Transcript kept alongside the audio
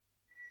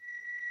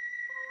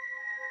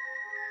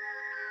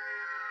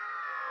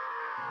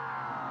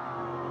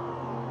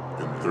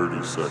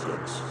30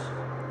 seconds,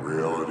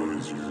 reality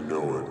as you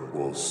know it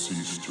will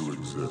cease to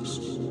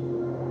exist.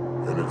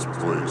 In its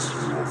place,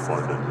 you will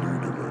find a new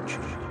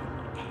dimension,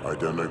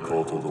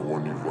 identical to the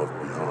one you've left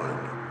behind,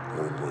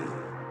 only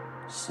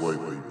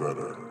slightly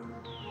better.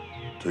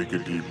 Take a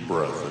deep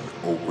breath and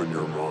open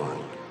your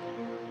mind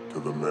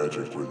to the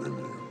magic within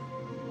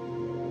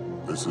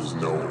you. This is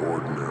no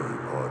ordinary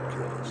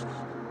podcast.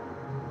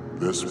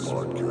 This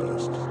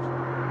podcast is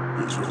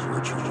a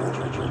ritual.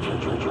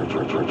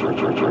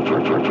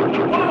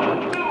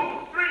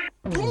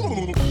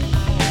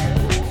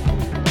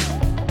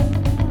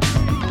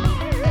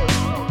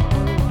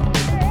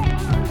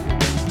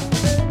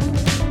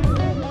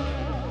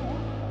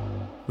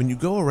 When you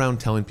go around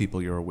telling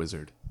people you're a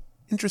wizard,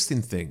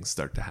 interesting things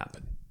start to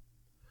happen.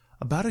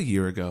 About a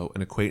year ago,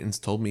 an acquaintance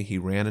told me he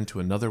ran into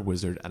another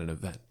wizard at an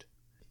event.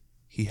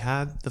 He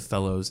had the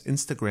fellow's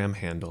Instagram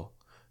handle,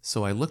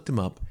 so I looked him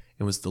up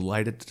and was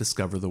delighted to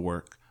discover the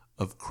work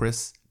of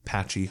Chris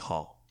Patchy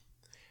Hall,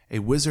 a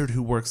wizard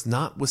who works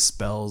not with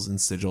spells and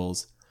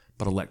sigils,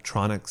 but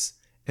electronics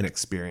and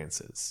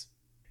experiences.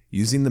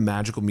 Using the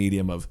magical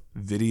medium of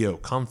video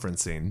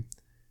conferencing,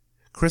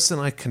 Chris and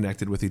I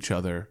connected with each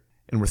other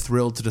and were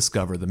thrilled to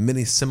discover the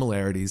many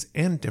similarities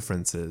and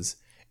differences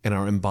in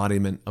our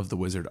embodiment of the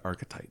wizard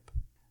archetype.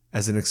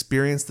 As an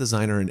experienced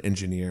designer and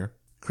engineer,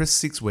 Chris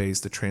seeks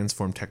ways to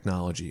transform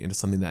technology into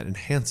something that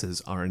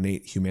enhances our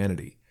innate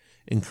humanity,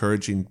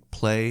 encouraging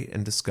play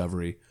and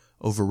discovery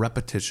over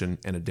repetition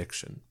and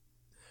addiction.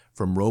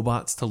 From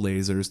robots to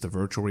lasers to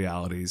virtual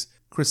realities,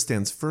 Chris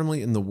stands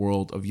firmly in the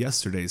world of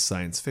yesterday's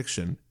science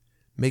fiction,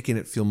 making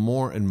it feel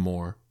more and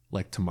more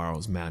like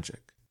tomorrow's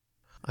magic.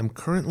 I'm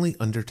currently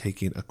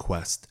undertaking a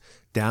quest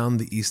down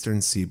the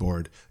eastern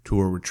seaboard to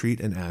a retreat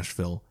in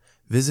Asheville,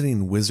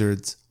 visiting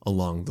wizards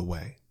along the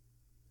way.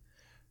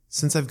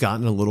 Since I've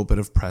gotten a little bit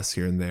of press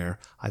here and there,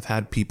 I've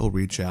had people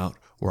reach out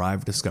where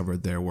I've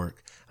discovered their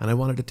work, and I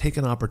wanted to take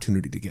an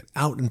opportunity to get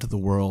out into the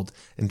world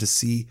and to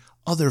see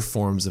other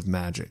forms of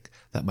magic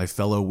that my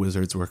fellow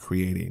wizards were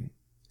creating.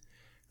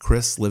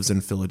 Chris lives in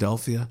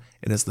Philadelphia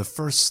and is the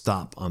first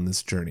stop on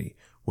this journey,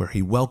 where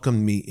he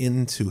welcomed me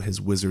into his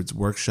wizard's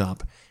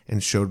workshop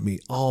and showed me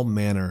all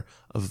manner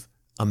of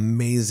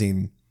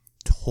amazing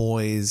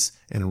toys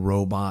and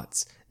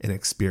robots and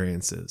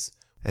experiences.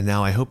 And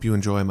now I hope you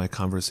enjoy my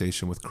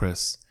conversation with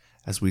Chris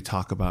as we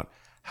talk about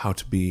how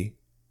to be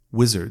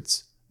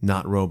wizards,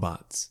 not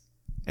robots,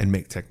 and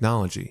make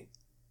technology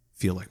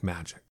feel like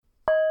magic.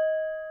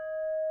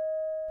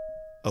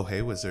 Oh,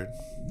 hey, wizard.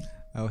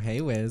 Oh,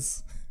 hey,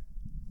 Wiz.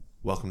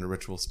 Welcome to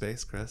Ritual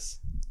Space, Chris.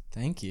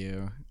 Thank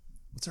you.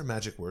 What's our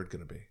magic word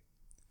going to be?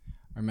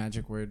 Our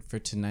magic word for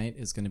tonight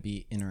is going to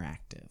be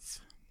interactive.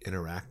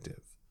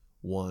 Interactive.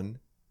 1,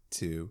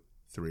 2,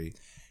 3.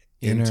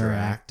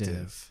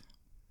 Interactive.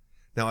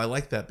 Now, I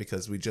like that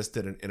because we just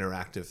did an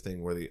interactive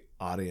thing where the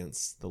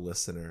audience, the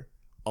listener,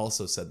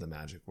 also said the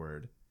magic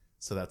word.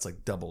 So that's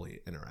like doubly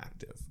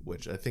interactive,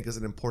 which I think is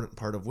an important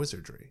part of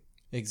wizardry.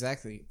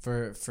 Exactly.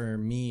 For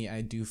me,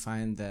 I do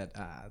find that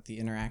the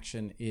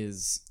interaction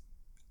is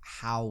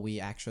how we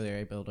actually are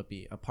able to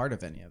be a part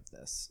of any of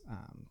this.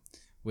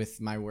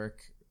 With my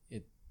work,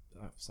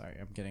 sorry,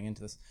 I'm getting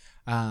into this.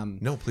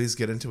 No, please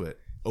get into it.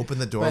 Open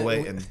the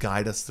doorway and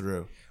guide us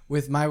through.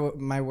 With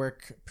my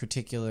work,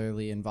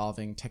 particularly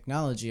involving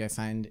technology, I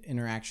find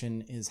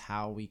interaction is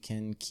how we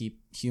can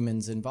keep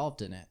humans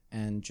involved in it.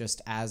 And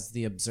just as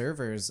the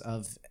observers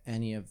of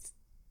any of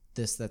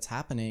this that's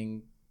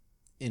happening,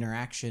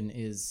 interaction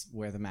is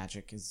where the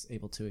magic is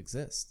able to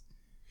exist.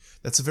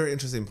 That's a very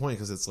interesting point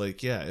because it's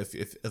like, yeah,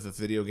 if a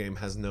video game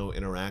has no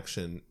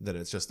interaction, then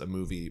it's just a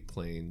movie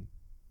playing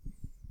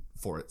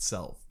for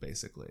itself,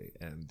 basically.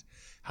 And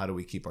how do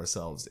we keep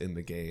ourselves in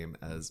the game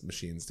as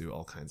machines do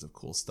all kinds of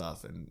cool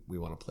stuff and we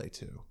want to play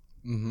too?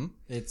 Mm-hmm.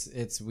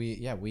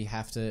 We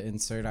have to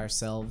insert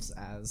ourselves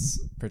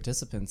as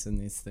participants in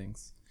these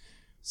things.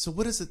 So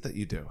what is it that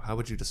you do? How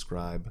would you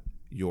describe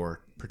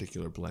your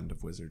particular blend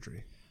of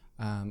wizardry?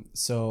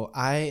 So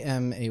I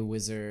am a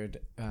wizard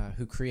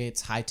who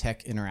creates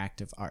high-tech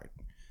interactive art.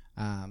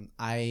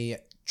 I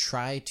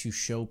try to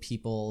show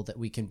people that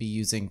we can be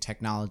using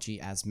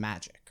technology as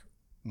magic,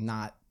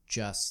 not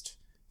just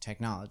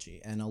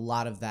technology. And a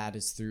lot of that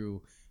is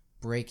through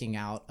breaking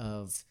out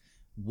of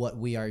what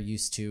we are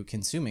used to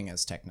consuming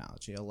as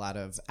technology. A lot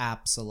of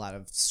apps, a lot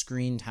of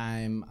screen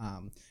time,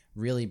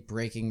 really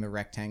breaking the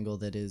rectangle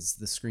that is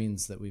the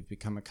screens that we've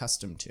become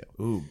accustomed to.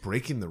 Ooh,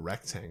 breaking the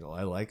rectangle.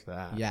 I like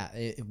that. Yeah,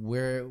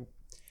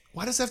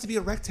 Why does it have to be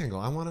a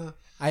rectangle?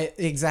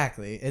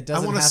 Exactly. It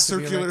doesn't. I want a have to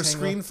be circular a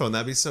screen phone.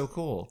 That'd be so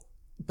cool.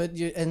 But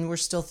we're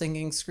still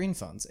thinking screen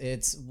phones.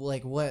 It's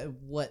like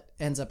what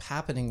ends up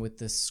happening with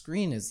this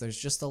screen is there's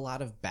just a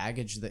lot of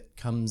baggage that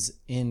comes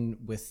in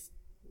with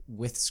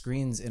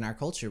screens in our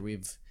culture.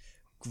 We're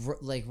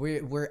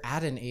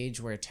at an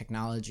age where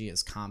technology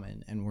is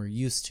common and we're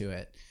used to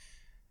it.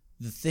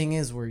 The thing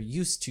is, we're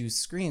used to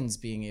screens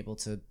being able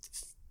to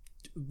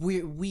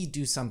we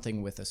do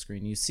something with a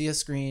screen. You see a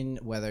screen,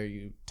 whether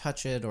you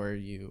touch it or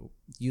you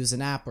use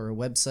an app or a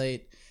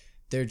website,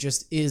 there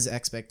just is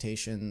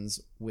expectations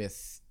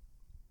with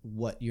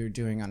what you're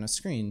doing on a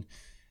screen.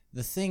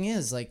 The thing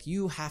is, like,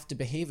 you have to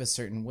behave a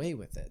certain way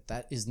with it.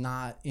 That is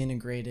not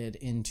integrated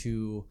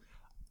into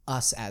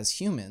us as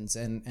humans,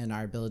 and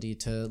our ability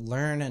to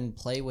learn and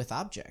play with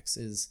objects.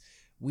 Is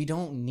we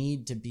don't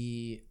need to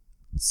be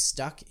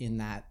stuck in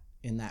that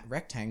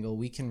rectangle.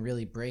 We can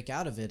really break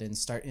out of it and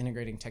start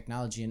integrating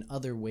technology in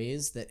other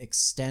ways that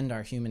extend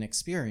our human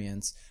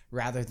experience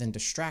rather than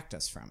distract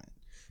us from it.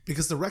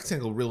 Because the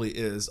rectangle really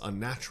is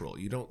unnatural.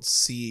 You don't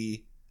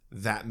see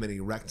that many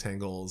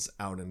rectangles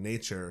out in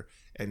nature,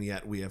 and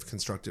yet we have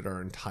constructed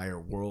our entire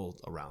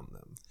world around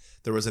them.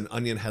 There was an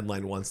Onion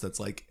headline once that's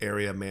like,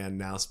 area man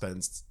now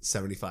spends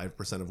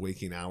 75% of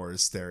waking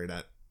hours staring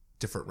at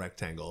different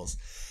rectangles,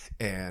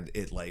 and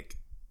it like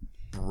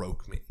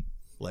broke me.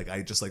 Like,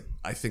 I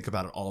think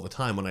about it all the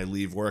time when I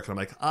leave work, and I'm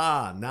like,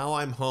 now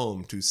I'm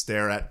home to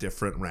stare at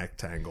different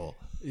rectangle.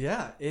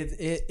 Yeah,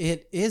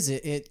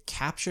 it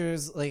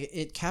captures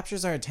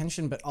our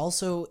attention, but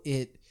also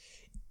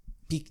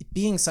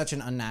being such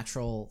an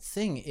unnatural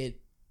thing,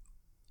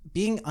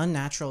 being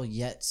unnatural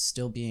yet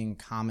still being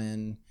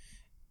common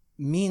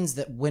means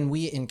that when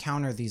we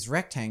encounter these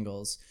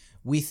rectangles,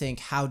 we think,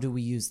 how do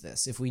we use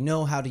this? If we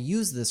know how to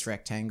use this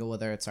rectangle,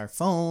 whether it's our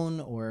phone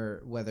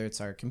or whether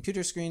it's our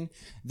computer screen,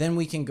 then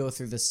we can go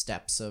through the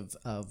steps of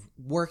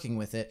working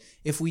with it.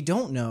 If we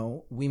don't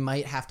know, we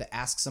might have to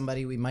ask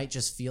somebody. We might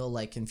just feel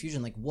like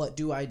confusion, like, what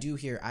do I do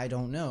here? I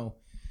don't know.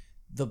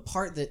 The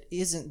part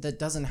that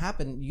doesn't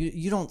happen,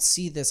 you don't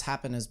see this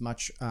happen as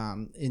much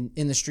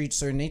in the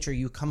streets or in nature.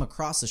 You come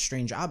across a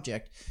strange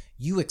object,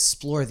 you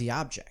explore the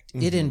object.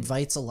 Mm-hmm. It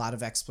invites a lot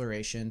of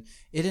exploration.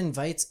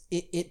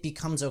 It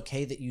becomes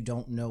okay that you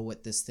don't know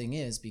what this thing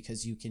is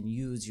because you can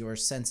use your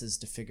senses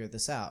to figure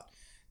this out.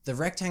 The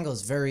rectangle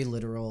is very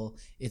literal.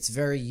 It's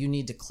very, you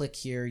need to click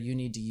here, you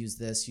need to use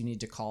this, you need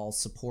to call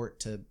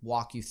support to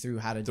walk you through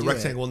how to do it. The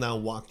rectangle will now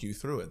walk you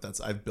through it.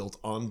 I've built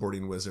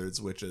onboarding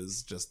wizards, which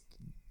is just,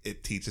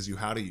 it teaches you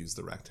how to use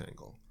the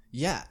rectangle.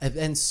 Yeah,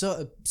 and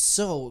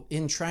so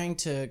in trying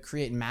to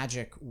create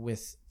magic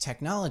with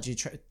technology,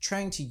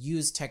 trying to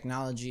use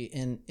technology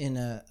in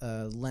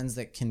a lens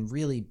that can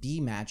really be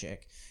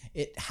magic,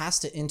 it has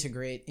to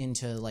integrate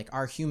into like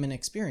our human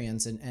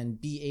experience and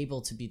be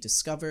able to be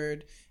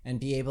discovered and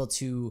be able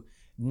to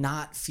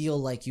not feel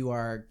like you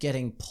are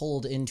getting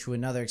pulled into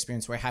another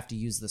experience where I have to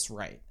use this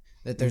right.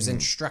 That there's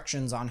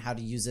instructions on how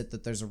to use it,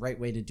 that there's a right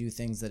way to do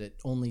things, that it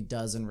only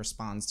does and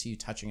responds to you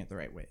touching it the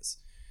right ways.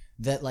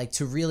 That like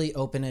to really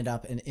open it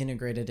up and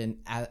integrate it and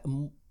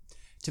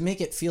to make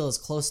it feel as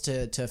close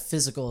to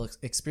physical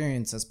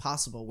experience as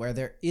possible, where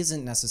there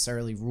isn't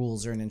necessarily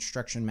rules or an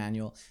instruction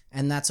manual,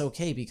 and that's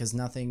okay because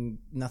nothing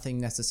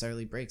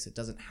necessarily breaks. It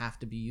doesn't have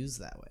to be used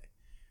that way.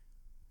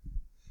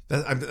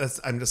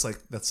 I'm just like,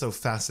 that's so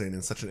fascinating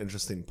and such an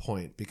interesting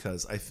point,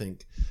 because I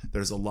think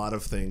there's a lot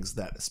of things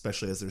that,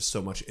 especially as there's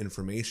so much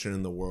information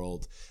in the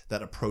world,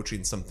 that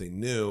approaching something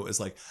new is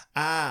like,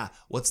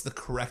 what's the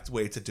correct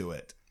way to do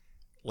it?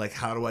 Like,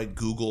 how do I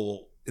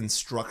Google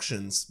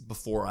instructions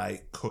before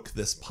I cook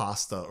this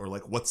pasta? Or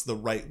like, what's the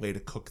right way to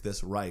cook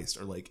this rice?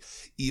 Or like,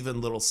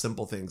 even little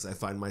simple things, I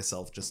find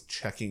myself just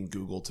checking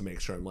Google to make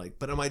sure I'm like,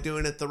 but am I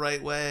doing it the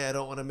right way? I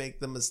don't want to make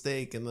the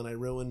mistake and then I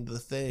ruined the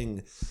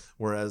thing.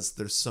 Whereas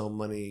there's so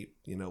many,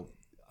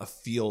 a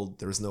field,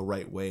 there's no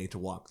right way to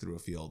walk through a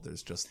field.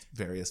 There's just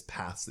various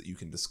paths that you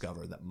can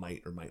discover that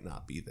might or might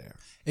not be there.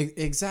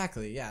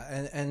 Exactly,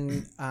 yeah.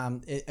 And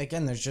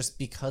again, there's just,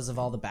 because of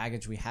all the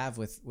baggage we have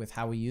with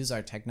how we use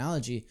our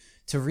technology,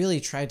 to really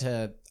try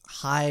to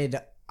hide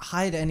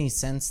any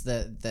sense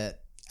that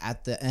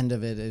at the end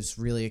of it is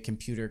really a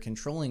computer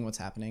controlling what's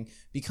happening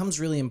becomes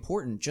really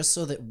important, just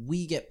so that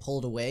we get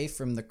pulled away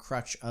from the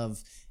crutch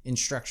of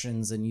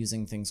instructions and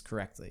using things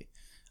correctly.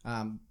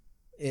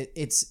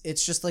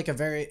 It's just like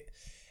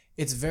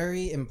it's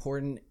very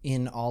important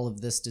in all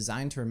of this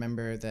design to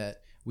remember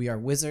that we are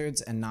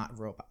wizards and not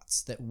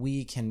robots, that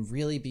we can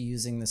really be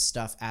using this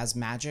stuff as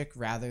magic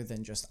rather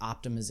than just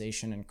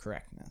optimization and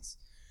correctness.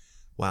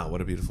 Wow,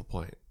 what a beautiful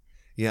point.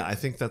 Yeah, I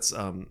think that's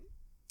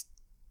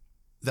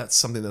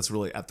something that's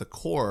really at the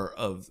core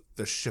of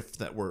the shift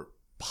that we're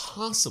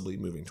possibly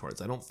moving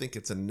towards. I don't think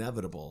it's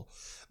inevitable,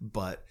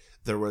 but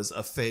there was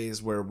a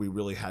phase where we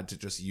really had to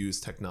just use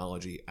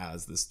technology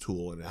as this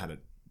tool, and it had to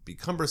be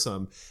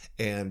cumbersome,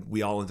 and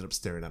we all ended up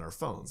staring at our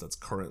phones. That's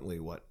currently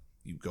what,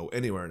 you go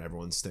anywhere and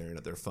everyone's staring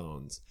at their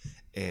phones.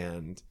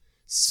 And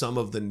some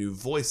of the new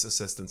voice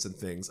assistants and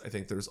things, I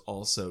think there's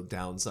also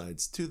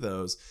downsides to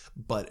those,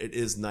 but it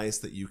is nice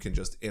that you can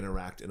just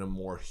interact in a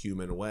more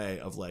human way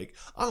of like,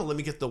 let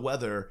me get the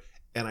weather,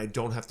 and I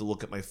don't have to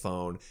look at my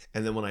phone.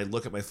 And then when I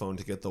look at my phone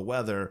to get the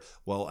weather,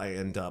 well, I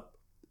end up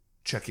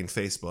checking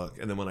Facebook,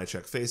 and then when I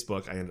check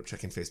Facebook, I end up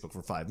checking Facebook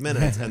for 5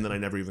 minutes, and then I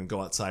never even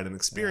go outside and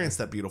experience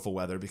that beautiful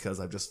weather because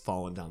I've just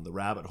fallen down the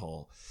rabbit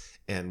hole.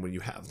 And when you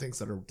have things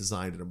that are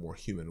designed in a more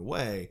human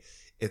way,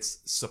 it's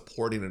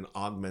supporting and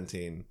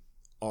augmenting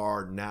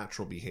our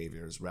natural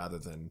behaviors rather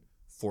than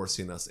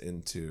forcing us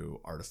into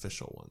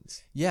artificial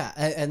ones. Yeah,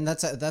 and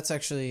that's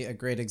actually a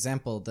great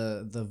example.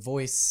 The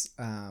voice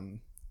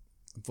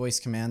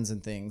commands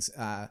and things.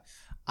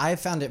 I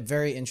found it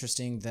very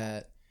interesting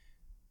that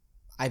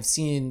I've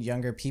seen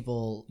younger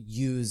people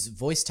use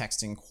voice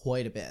texting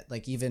quite a bit,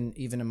 like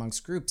even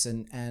amongst groups.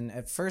 And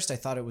at first I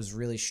thought it was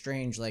really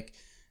strange, like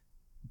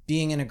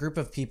being in a group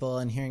of people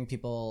and hearing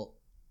people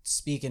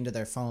speak into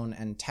their phone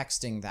and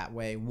texting that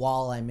way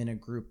while I'm in a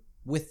group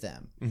with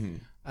them. Mm-hmm.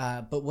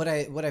 But what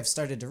I've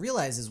started to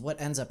realize is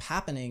what ends up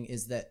happening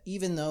is that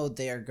even though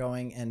they are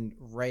going and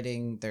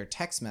writing their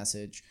text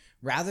message,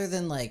 rather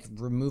than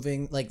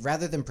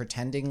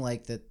pretending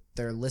like that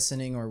they're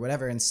listening or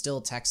whatever and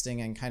still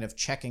texting and kind of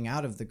checking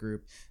out of the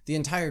group, the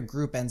entire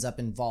group ends up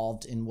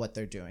involved in what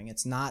they're doing.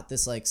 It's not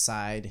this like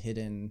side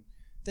hidden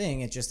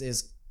thing. It just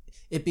is.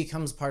 It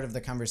becomes part of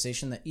the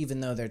conversation that even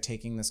though they're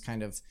taking this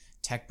kind of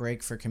tech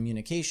break for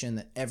communication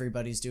that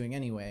everybody's doing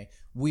anyway,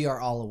 we are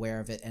all aware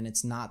of it, and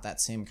it's not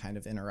that same kind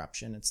of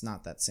interruption. It's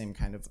not that same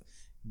kind of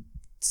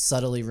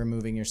subtly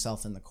removing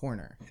yourself in the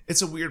corner.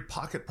 It's a weird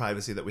pocket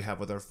privacy that we have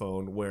with our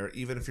phone, where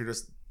even if you're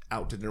just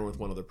out to dinner with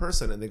one other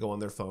person and they go on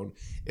their phone,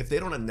 if they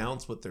don't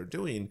announce what they're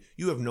doing,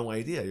 you have no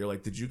idea. You're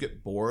like, did you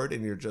get bored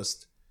and you're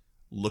just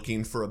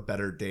looking for a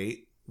better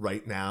date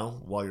right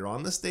now while you're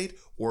on this date?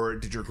 Or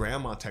did your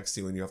grandma text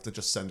you and you have to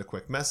just send a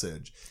quick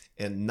message?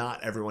 And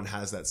not everyone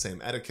has that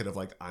same etiquette of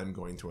like, I'm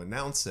going to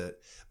announce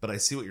it. But I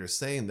see what you're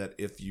saying, that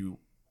if you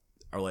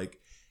are like,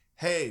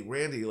 hey,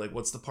 Randy, like,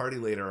 what's the party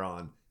later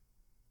on?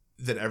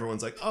 Then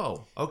everyone's like,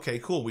 oh, okay,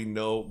 cool. We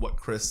know what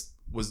Chris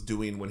was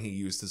doing when he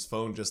used his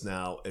phone just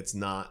now. It's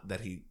not that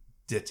he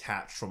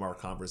detached from our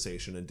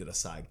conversation and did a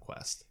side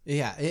quest.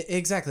 Yeah,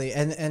 exactly.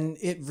 And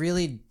it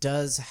really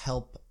does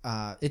help.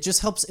 It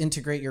just helps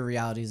integrate your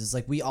realities. It's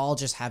like we all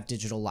just have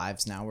digital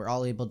lives now. We're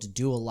all able to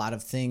do a lot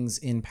of things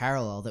in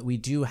parallel, that we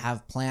do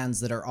have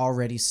plans that are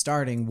already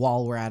starting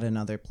while we're at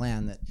another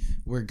plan, that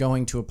we're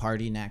going to a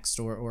party next,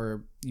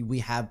 or we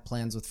have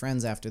plans with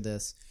friends after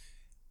this.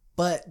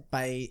 But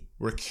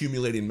we're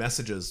accumulating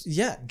messages,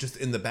 just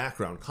in the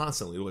background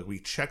constantly. Like, we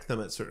check them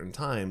at certain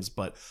times,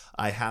 but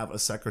I have a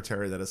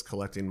secretary that is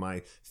collecting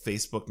my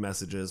Facebook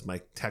messages,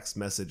 my text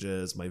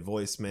messages, my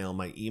voicemail,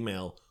 my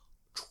email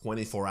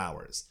 24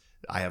 hours.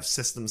 I have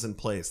systems in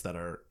place that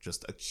are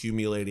just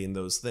accumulating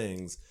those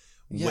things,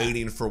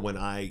 waiting for when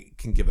I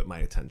can give it my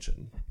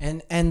attention.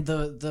 And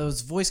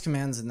those voice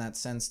commands in that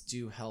sense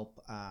do help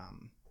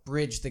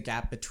bridge the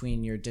gap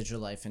between your digital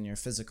life and your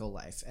physical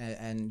life,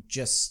 and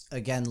just,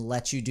 again,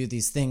 let you do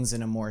these things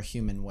in a more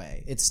human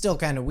way. It's still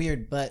kind of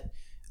weird, but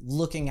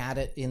looking at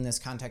it in this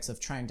context of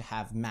trying to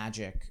have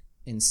magic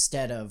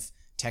instead of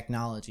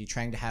technology,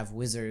 trying to have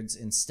wizards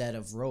instead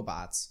of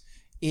robots,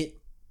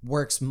 it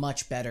works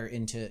much better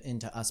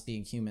into us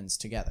being humans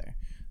together.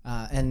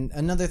 And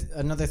another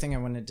thing I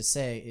wanted to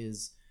say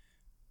is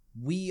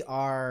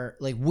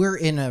we're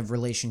in a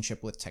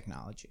relationship with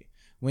technology.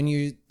 When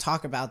you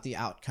talk about the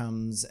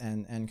outcomes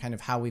and kind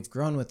of how we've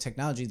grown with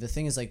technology, the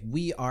thing is, like,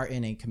 we are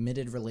in a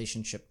committed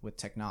relationship with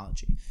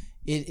technology.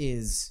 It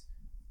is,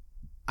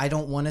 I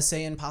don't want to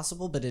say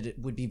impossible, but it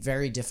would be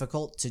very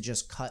difficult to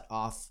just cut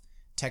off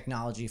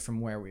technology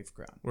from where we've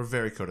grown. We're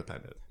very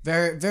codependent.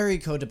 Very, very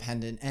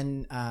codependent.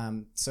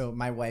 And so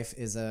my wife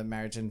is a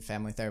marriage and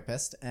family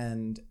therapist,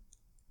 and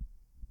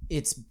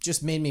it's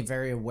just made me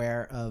very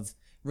aware of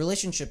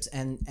relationships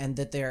and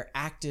that they're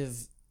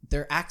active.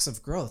 They're acts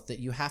of growth, that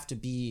you have to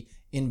be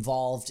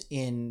involved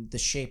in the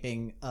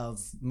shaping of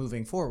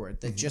moving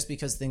forward. That just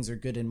because things are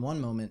good in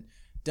one moment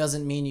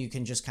doesn't mean you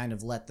can just kind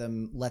of let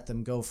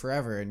them go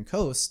forever and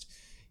coast.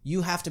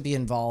 You have to be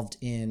involved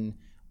in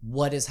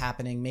what is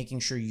happening, making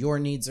sure your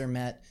needs are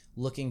met,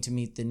 looking to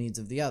meet the needs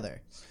of the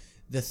other.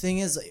 The thing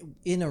is,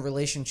 in a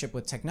relationship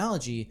with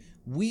technology,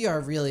 we are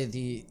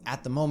really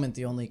at the moment,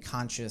 the only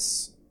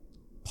conscious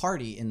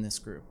party in this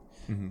group.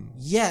 Mm-hmm.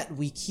 Yet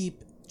we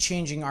keep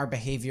changing our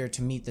behavior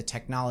to meet the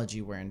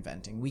technology we're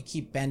inventing. We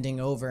keep bending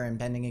over and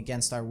bending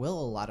against our will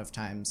a lot of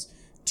times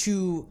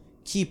to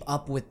keep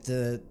up with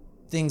the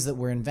things that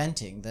we're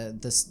inventing,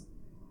 the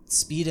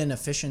speed and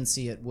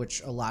efficiency at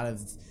which a lot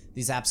of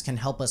these apps can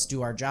help us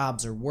do our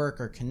jobs or work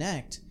or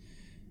connect.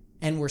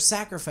 And we're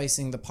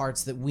sacrificing the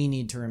parts that we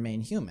need to remain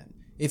human.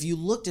 If you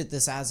looked at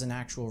this as an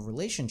actual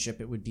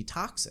relationship, it would be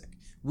toxic.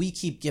 We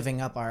keep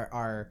giving up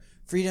our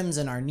freedoms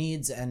and our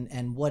needs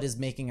and what is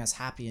making us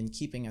happy and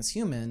keeping us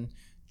human,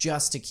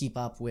 just to keep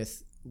up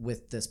with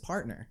this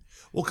partner.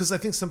 Well, because I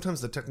think sometimes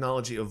the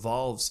technology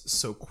evolves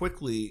so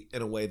quickly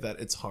in a way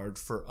that it's hard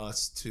for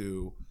us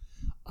to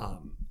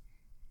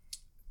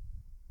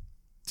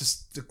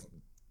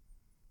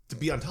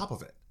be on top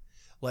of it.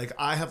 Like,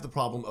 I have the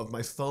problem of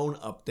my phone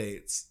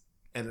updates,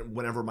 and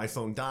whenever my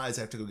phone dies,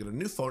 I have to go get a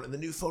new phone, and the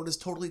new phone is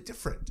totally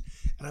different.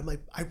 And I'm like,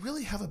 I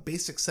really have a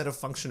basic set of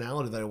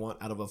functionality that I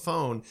want out of a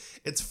phone.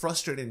 It's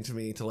frustrating to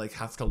me to like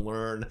have to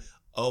learn,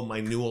 oh,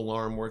 my new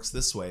alarm works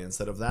this way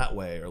instead of that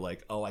way, or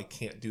like, oh, I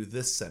can't do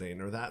this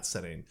setting or that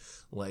setting.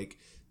 Like,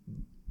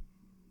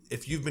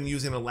 if you've been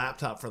using a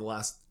laptop for the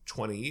last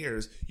 20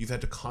 years, you've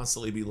had to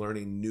constantly be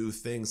learning new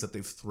things that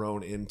they've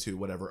thrown into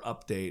whatever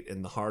update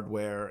in the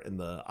hardware, in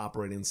the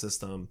operating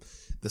system.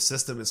 The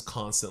system is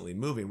constantly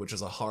moving, which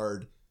is a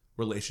hard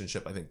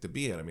relationship, I think, to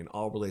be in. I mean,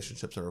 all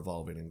relationships are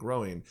evolving and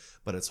growing,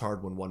 but it's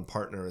hard when one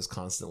partner is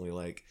constantly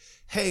like,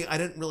 hey, I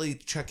didn't really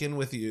check in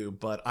with you,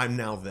 but I'm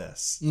now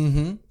this.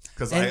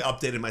 Because I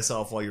updated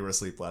myself while you were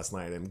asleep last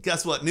night. And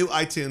guess what? New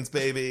iTunes,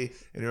 baby.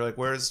 And you're like,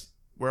 where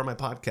are my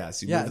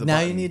podcasts? Now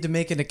button. You need to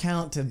make an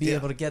account to be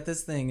able to get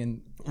this thing.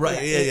 And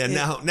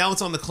now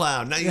it's on the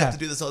cloud. Now you have to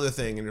do this other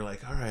thing. And you're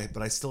like, all right,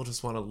 but I still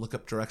just want to look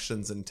up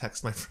directions and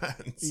text my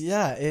friends.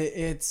 Yeah,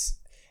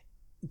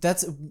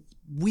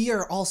 we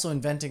are also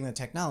inventing the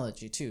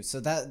technology too. So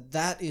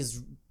that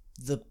is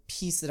the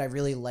piece that I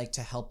really like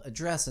to help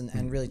address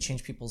and really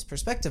change people's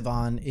perspective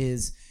on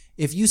is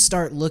if you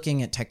start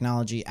looking at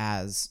technology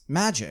as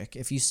magic,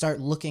 if you start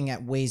looking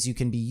at ways you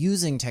can be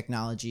using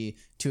technology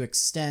to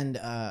extend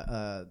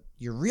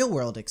your real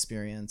world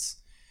experience,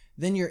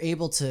 then you're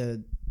able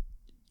to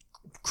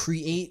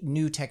create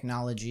new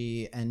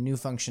technology and new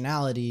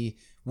functionality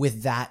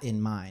with that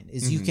in mind.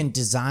 Is you can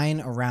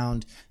design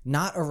around,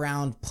 not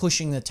around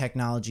pushing the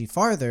technology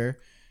farther,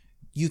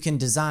 you can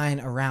design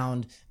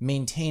around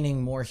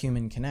maintaining more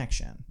human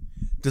connection.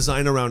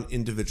 Design around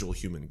individual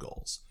human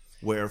goals.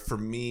 Where for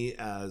me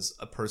as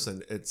a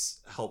person, it's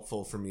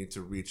helpful for me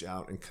to reach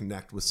out and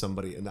connect with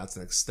somebody, and that's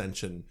an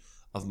extension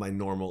of my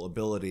normal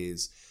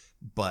abilities.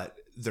 But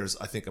there's,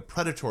 I think, a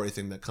predatory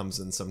thing that comes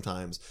in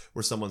sometimes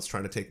where someone's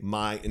trying to take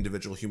my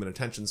individual human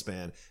attention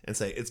span and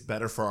say, it's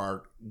better for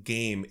our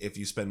game if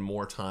you spend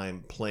more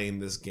time playing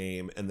this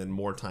game and then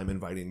more time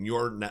inviting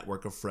your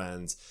network of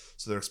friends.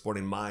 So they're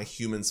exporting my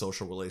human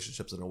social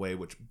relationships in a way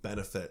which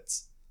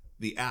benefits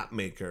the app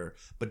maker,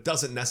 but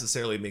doesn't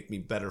necessarily make me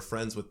better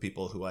friends with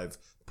people who I've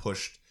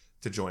pushed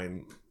to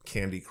join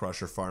Candy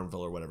Crush or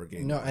Farmville or whatever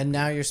game. No, and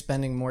now you're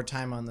spending more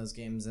time on those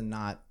games and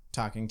not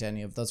talking to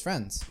any of those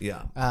friends.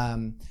 Yeah.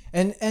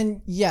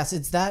 And yes,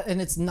 it's that,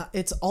 and it's not.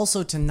 It's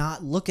also to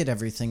not look at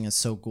everything as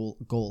so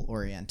goal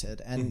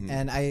oriented.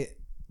 And I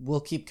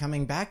will keep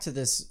coming back to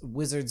this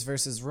wizards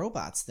versus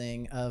robots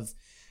thing of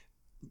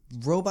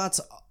robots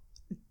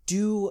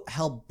do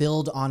help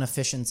build on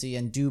efficiency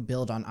and do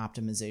build on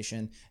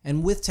optimization.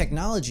 And with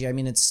technology, I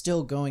mean, it's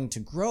still going to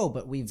grow,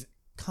 but we've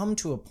come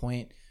to a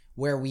point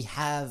where we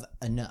have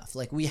enough.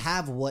 Like, we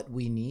have what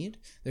we need.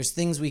 There's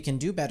things we can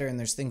do better and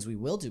there's things we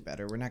will do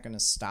better. We're not going to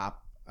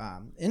stop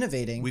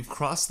innovating. We've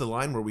crossed the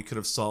line where we could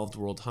have solved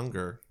world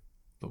hunger,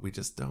 but we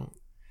just don't.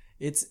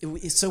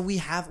 So we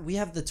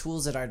have the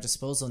tools at our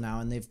disposal now,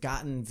 and they've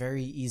gotten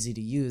very easy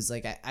to use.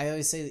 Like I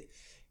always say,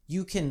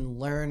 you can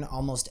learn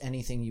almost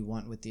anything you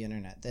want with the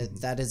internet.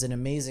 That is an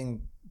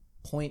amazing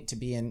point to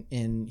be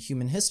in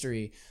human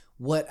history.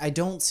 What I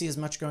don't see as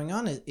much going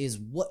on is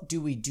what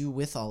do we do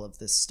with all of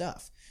this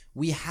stuff?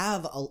 We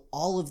have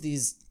all of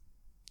these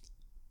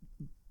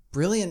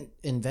brilliant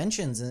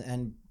inventions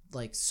and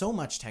like so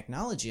much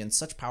technology and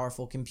such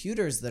powerful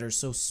computers that are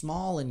so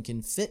small and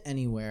can fit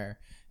anywhere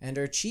and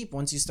are cheap.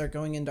 Once you start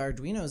going into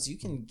Arduinos, you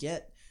can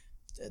get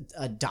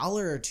 $1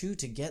 or $2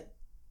 to get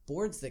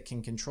boards that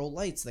can control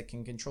lights, that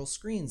can control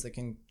screens, that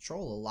can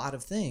control a lot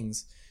of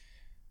things.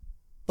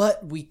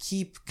 But we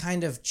keep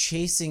kind of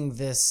chasing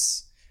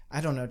this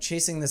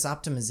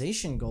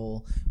optimization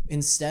goal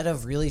instead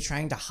of really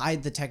trying to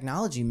hide the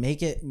technology,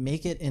 make it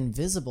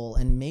invisible,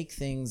 and make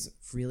things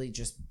really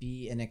just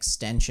be an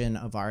extension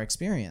of our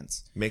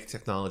experience. Make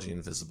technology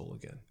invisible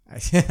again.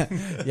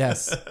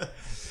 Yes.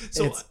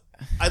 So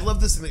I love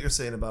this thing that you're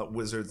saying about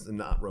wizards and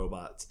not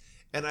robots.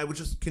 And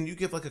can you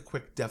give like a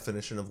quick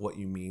definition of what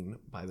you mean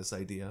by this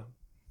idea?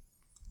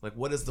 Like,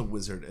 what is the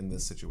wizard in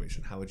this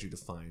situation? How would you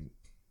define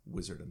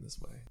wizard in this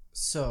way?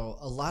 So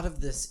a lot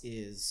of this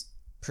is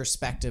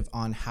perspective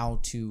on how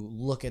to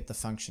look at the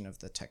function of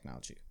the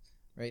technology,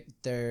 right?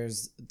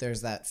 There's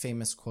that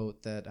famous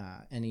quote that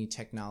any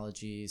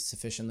technology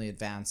sufficiently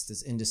advanced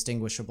is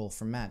indistinguishable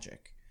from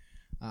magic.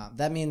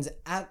 That means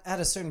at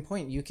a certain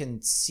point, you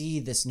can see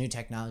this new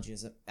technology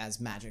as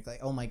magic.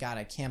 Like, oh my God,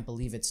 I can't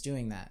believe it's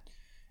doing that.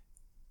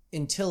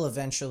 Until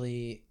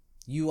eventually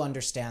you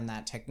understand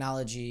that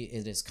technology,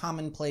 it is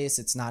commonplace.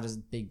 It's not a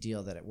big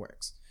deal that it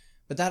works.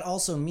 But that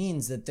also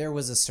means that there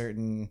was a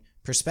certain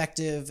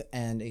perspective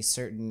and a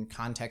certain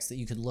context that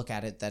you could look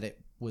at it, that it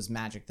was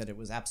magic, that it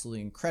was absolutely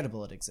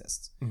incredible it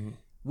exists. Mm-hmm.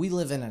 We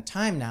live in a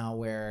time now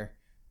where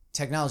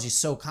technology is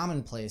so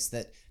commonplace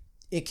that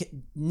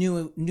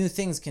new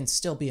things can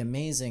still be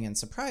amazing and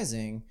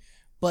surprising,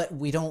 but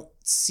we don't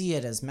see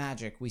it as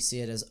magic. We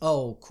see it as,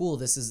 oh, cool,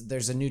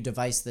 there's a new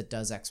device that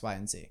does X, Y,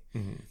 and Z.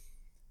 Mm-hmm.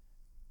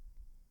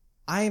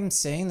 I am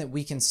saying that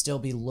we can still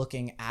be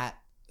looking at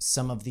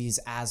some of these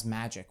as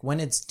magic when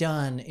it's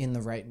done in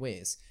the right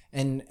ways.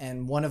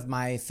 And one of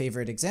my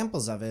favorite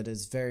examples of it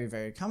is very,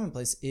 very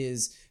commonplace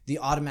is the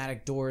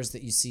automatic doors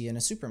that you see in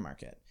a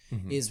supermarket.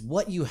 Mm-hmm. Is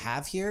what you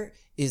have here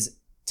is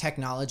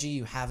technology.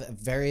 You have a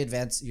very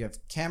advanced, you have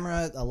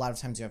camera. A lot of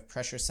times you have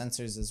pressure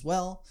sensors as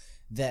well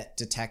that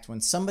detect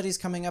when somebody's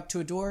coming up to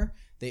a door.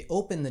 They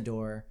open the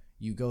door,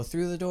 you go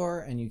through the door,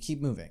 and you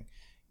keep moving.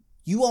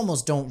 you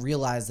almost don't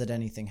realize that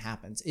anything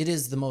happens. It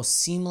is the most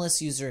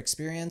seamless user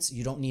experience.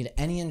 You don't need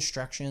any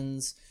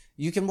instructions.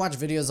 You can watch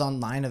videos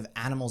online of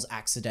animals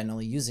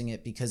accidentally using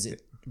it because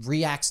it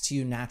reacts to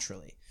you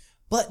naturally.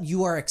 But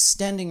you are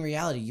extending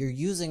reality. You're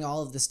using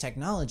all of this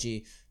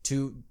technology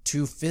to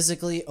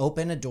physically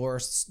open a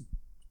door,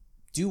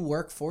 do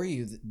work for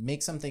you,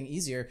 make something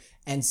easier,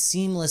 and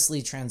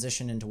seamlessly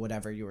transition into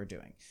whatever you are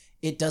doing.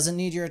 It doesn't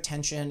need your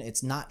attention.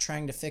 It's not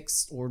trying to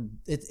fix, or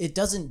it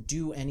doesn't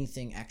do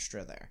anything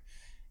extra there.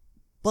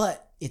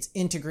 But it's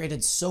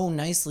integrated so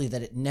nicely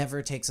that it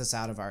never takes us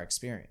out of our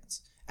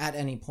experience at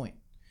any point.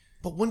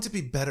 But wouldn't it be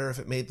better if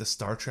it made the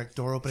Star Trek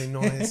door opening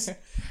noise?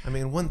 I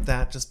mean, wouldn't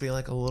that just be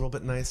like a little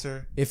bit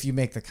nicer? If you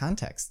make the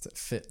context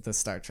fit the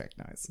Star Trek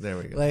noise. There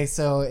we go. Like,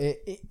 so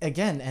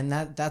again, and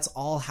that's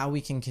all how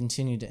we can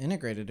continue to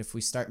integrate it. If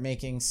we start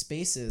making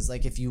spaces,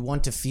 like if you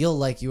want to feel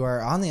like you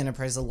are on the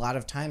Enterprise, a lot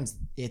of times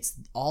it's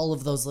all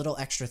of those little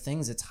extra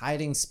things. It's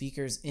hiding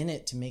speakers in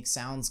it to make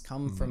sounds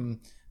come from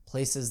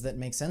places that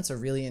make sense or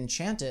really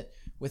enchant it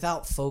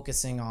without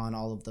focusing on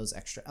all of those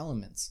extra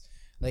elements.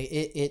 Like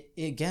it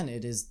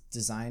is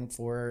designed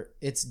for,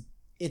 it's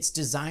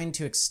designed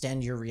to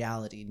extend your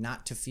reality,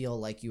 not to feel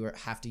like you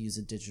have to use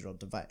a digital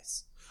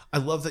device. I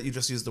love that you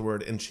just used the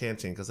word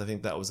enchanting, because I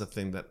think that was a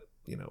thing that,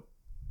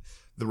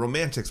 the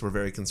romantics were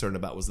very concerned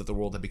about, was that the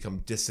world had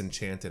become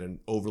disenchanted and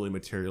overly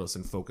materialist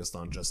and focused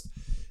on just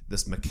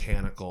this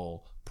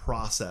mechanical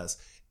process,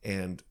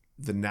 and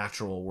the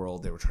natural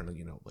world, they were trying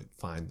to,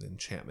 find the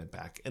enchantment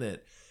back in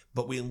it.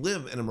 But we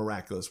live in a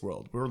miraculous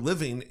world. We're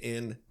living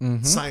in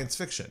science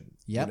fiction.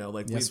 Yep.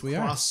 We've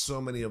crossed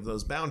so many of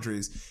those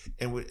boundaries,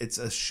 and it's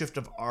a shift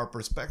of our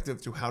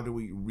perspective to how do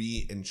we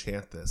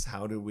re-enchant this?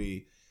 How do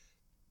we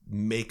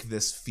make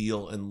this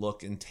feel and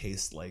look and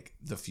taste like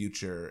the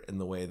future in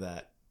the way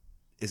that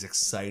is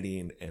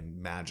exciting and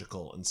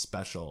magical and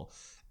special,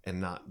 and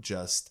not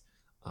just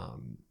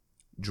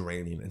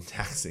draining and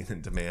taxing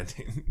and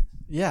demanding?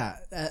 Yeah,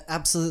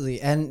 absolutely.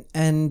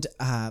 And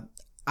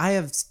I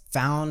have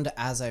found,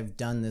 as I've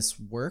done this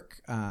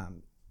work,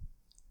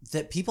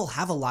 that people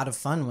have a lot of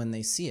fun when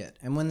they see it.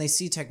 And when they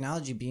see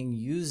technology being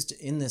used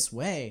in this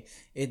way,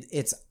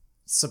 it's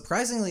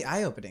surprisingly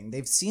eye-opening.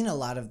 They've seen a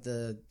lot of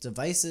the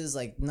devices,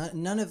 like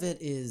none of it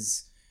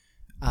is...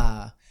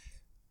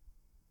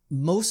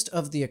 most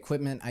of the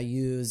equipment I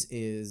use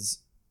is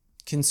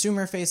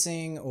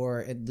consumer-facing,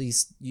 or at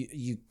least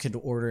you could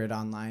order it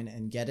online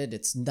and get it.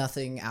 It's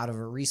nothing out of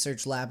a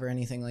research lab or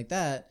anything like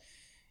that.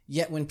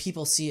 Yet when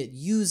people see it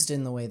used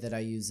in the way that I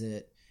use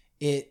it,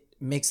 it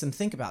makes them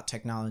think about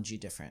technology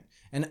different.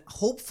 And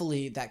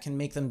hopefully that can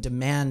make them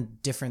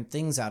demand different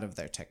things out of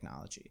their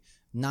technology,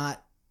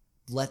 not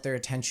let their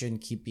attention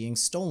keep being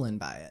stolen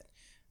by it.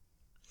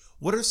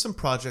 What are some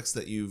projects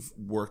that you've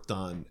worked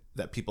on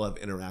that people have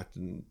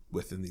interacted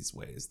with in these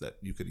ways that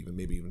you could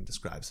maybe even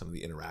describe some of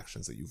the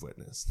interactions that you've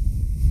witnessed?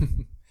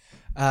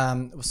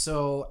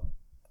 So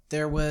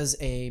there was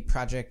a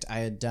project I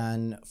had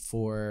done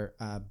for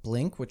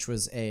Blink, which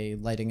was a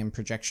lighting and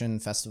projection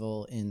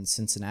festival in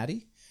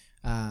Cincinnati.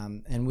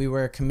 And we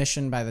were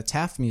commissioned by the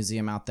Taft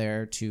Museum out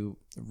there to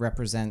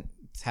represent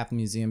Taft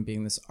Museum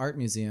being this art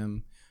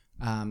museum,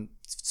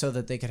 so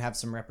that they could have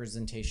some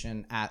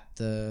representation at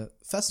the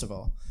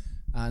festival.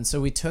 And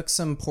so we took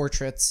some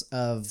portraits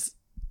of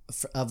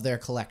their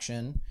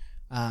collection.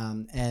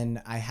 And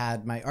I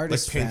had my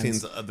artist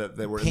paintings friends, that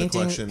they were in the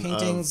collection,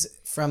 paintings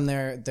from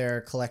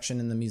their collection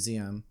in the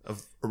museum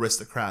of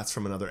aristocrats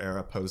from another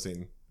era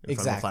posing in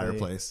front of a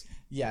fireplace.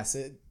 Yes,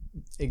 it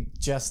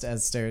just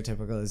as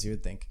stereotypical as you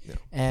would think. Yeah.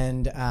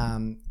 And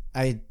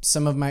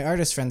some of my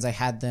artist friends, I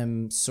had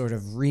them sort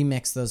of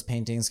remix those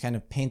paintings, kind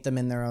of paint them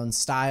in their own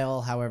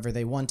style, however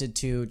they wanted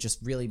to, just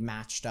really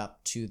matched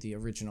up to the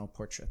original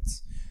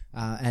portraits.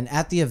 And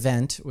at the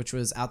event, which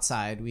was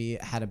outside, we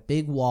had a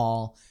big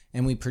wall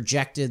and we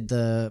projected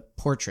the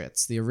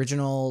portraits, the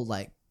original,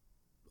 like,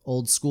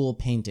 old school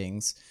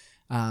paintings.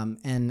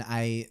 And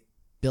I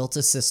built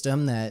a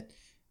system that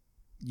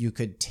you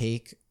could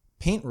take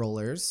paint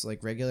rollers,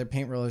 like regular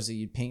paint rollers that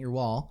you'd paint your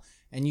wall,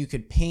 and you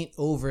could paint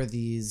over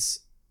these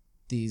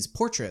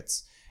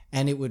portraits,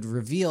 and it would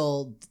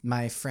reveal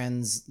my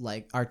friends'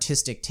 like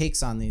artistic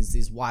takes on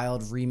these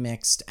wild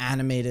remixed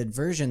animated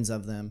versions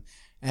of them.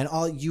 And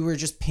you were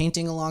just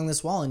painting along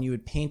this wall, and you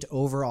would paint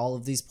over all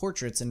of these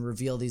portraits and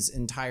reveal these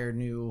entire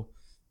new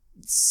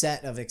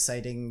set of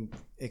exciting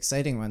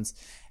ones.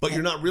 But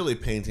you're not really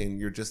painting,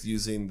 you're just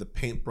using the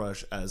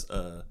paintbrush as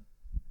like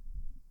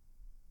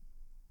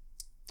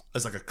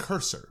a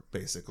cursor,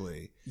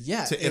 basically.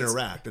 Yeah, to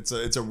interact.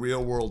 It's a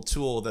real world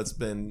tool that's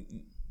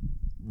been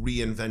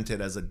reinvented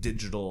as a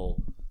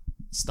digital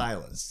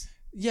stylus.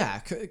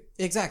 Yeah,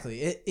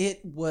 exactly.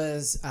 It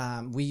was,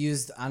 we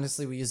used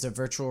a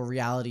virtual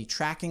reality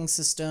tracking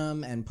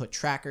system and put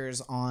trackers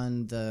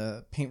on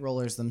the paint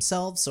rollers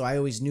themselves. So I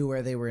always knew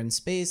where they were in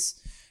space.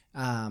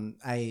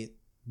 I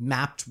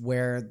mapped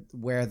where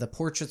the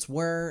portraits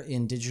were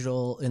in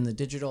the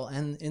digital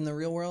and in the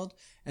real world.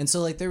 And so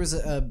like there was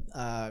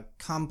a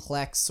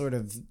complex sort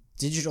of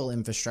digital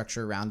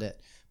infrastructure around it,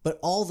 but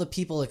all the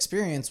people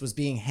experienced was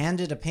being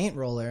handed a paint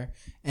roller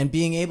and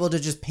being able to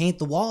just paint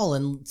the wall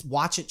and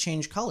watch it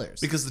change colors.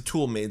 Because the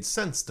tool made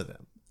sense to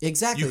them.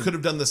 Exactly. You could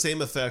have done the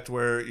same effect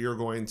where you're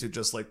going to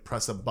just like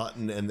press a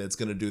button and it's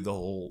going to do the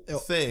whole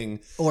thing.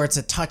 Or it's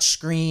a touch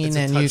screen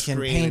and you can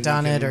paint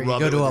on it, or you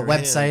go to a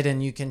website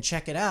and you can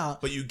check it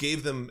out. But you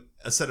gave them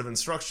a set of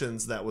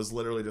instructions that was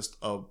literally just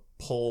a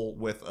pole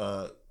with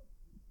a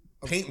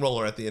paint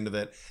roller at the end of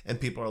it. And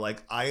people are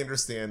like, I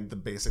understand the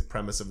basic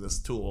premise of this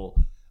tool.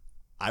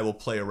 I will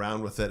play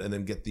around with it and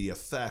then get the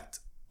effect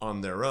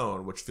on their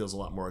own, which feels a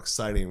lot more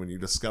exciting when you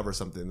discover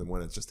something than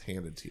when it's just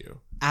handed to you.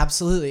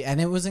 Absolutely.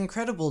 And it was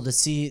incredible to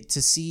see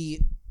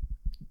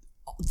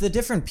the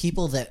different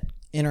people that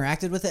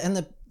interacted with it,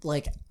 and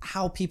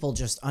how people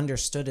just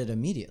understood it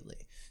immediately.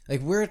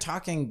 Like, we're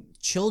talking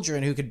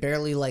children who could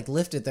barely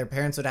lift it. Their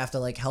parents would have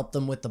to help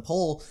them with the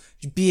pole,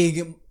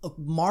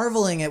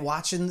 marveling at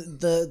watching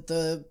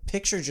the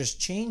picture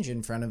just change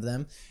in front of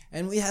them.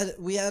 And we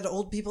had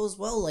old people as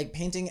well,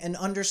 painting and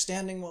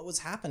understanding what was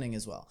happening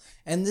as well.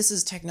 And this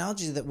is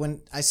technology that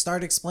when I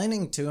start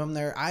explaining to them,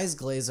 their eyes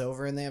glaze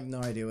over and they have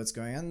no idea what's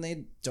going on.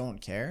 They don't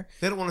care.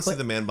 They don't want to see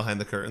the man behind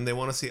the curtain. They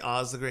want to see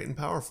Oz the Great and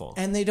Powerful.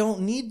 And they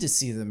don't need to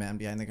see the man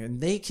behind the curtain.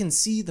 They can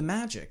see the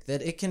magic,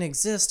 that it can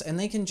exist, and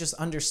they can just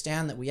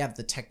understand that we have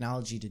the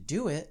technology to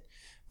do it.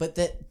 But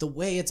that the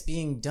way it's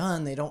being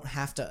done, they don't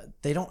have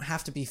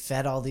to be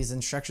fed all these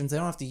instructions. They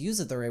don't have to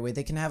use it the right way.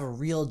 They can have a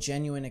real,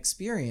 genuine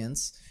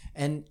experience,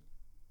 and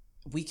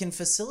we can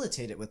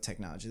facilitate it with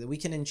technology. That we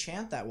can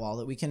enchant that wall.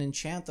 That we can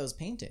enchant those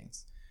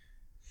paintings.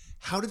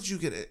 How did you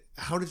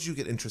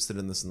get interested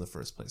in this in the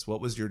first place? What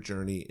was your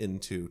journey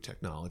into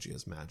technology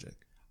as magic?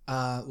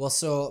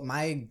 So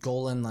my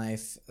goal in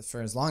life,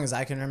 for as long as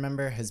I can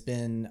remember, has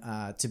been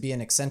to be an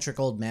eccentric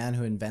old man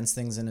who invents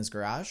things in his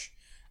garage.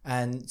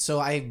 And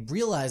so I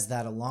realized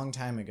that a long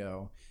time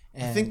ago.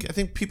 And I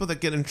think people that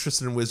get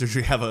interested in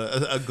wizardry have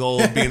a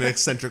goal of being an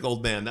eccentric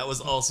old man. That was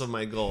also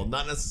my goal.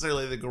 Not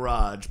necessarily the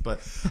garage,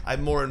 but I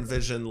more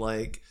envisioned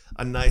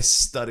a nice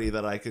study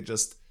that I could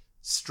just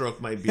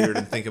stroke my beard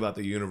and think about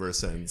the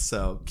universe in.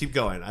 So keep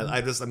going.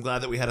 I'm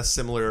glad that we had a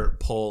similar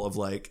poll of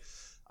I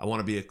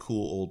want to be a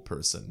cool old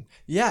person.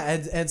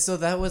 Yeah, and so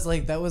that was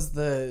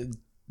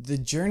the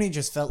journey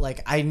just felt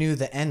like I knew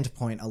the end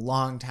point a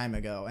long time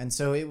ago. And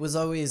so it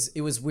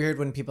was weird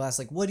when people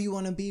ask what do you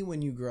want to be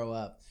when you grow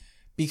up?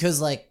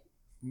 Because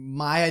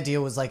my idea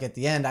was at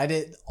the end,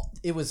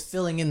 it was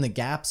filling in the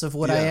gaps of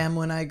what I am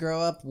when I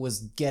grow up,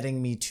 was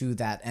getting me to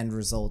that end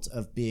result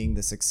of being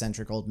this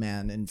eccentric old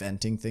man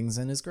inventing things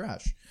in his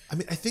garage. I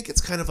mean, I think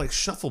it's kind of like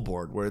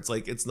shuffleboard, where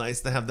it's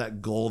nice to have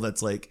that goal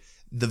that's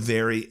the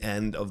very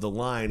end of the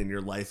line, and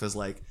your life is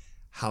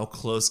how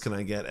close can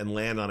I get and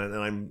land on it? And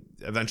I'm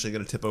eventually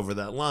going to tip over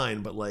that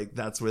line, but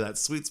that's where that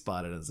sweet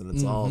spot is. And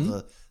it's all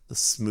the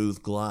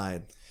smooth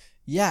glide.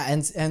 Yeah.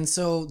 And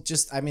so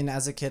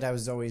as a kid, I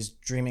was always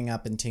dreaming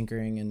up and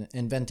tinkering and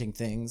inventing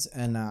things.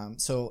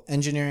 And so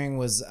engineering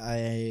was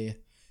a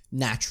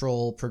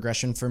natural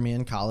progression for me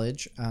in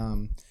college.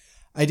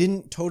 I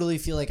didn't totally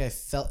feel like I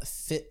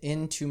fit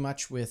in too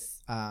much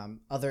with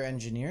other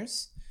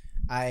engineers.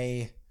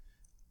 I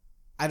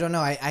don't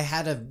know. I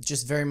had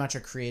just very much a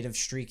creative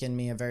streak in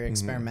me, a very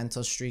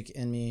experimental streak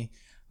in me.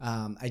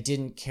 I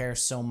didn't care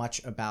so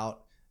much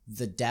about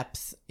the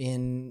depth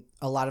in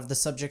a lot of the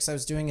subjects I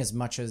was doing as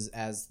much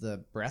as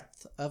the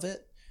breadth of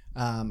it.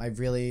 I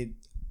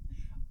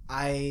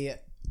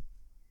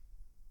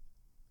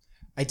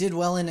did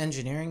well in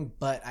engineering,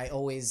 but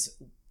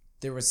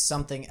there was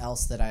something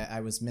else that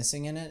I was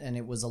missing in it, and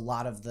it was a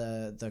lot of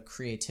the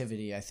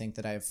creativity, I think,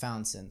 that I have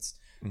found since.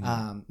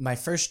 My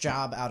first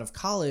job out of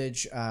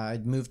college,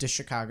 I'd moved to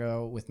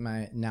Chicago with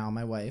my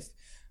wife,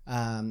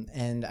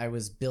 and I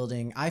was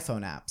building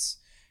iPhone apps.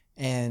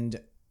 And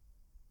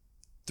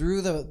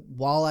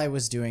while I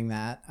was doing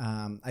that,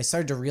 I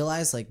started to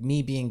realize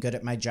me being good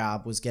at my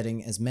job was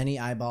getting as many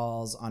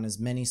eyeballs on as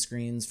many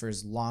screens for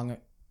as long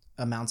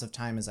amounts of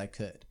time as I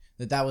could.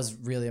 That was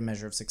really a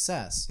measure of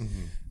success.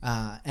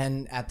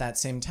 And at that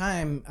same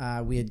time,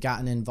 we had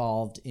gotten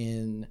involved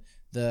in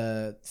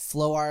the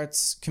Flow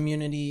Arts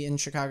community in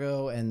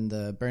Chicago and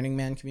the Burning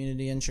Man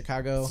community in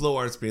Chicago. Flow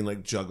Arts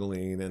being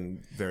juggling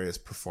and various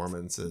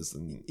performances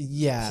and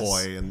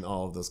poi and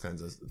all of those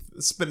kinds of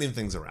spinning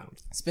things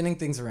around.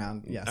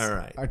 Yes. All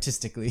right.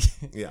 Artistically.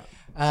 Yeah.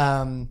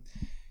 And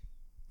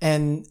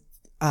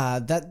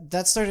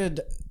that started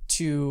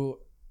to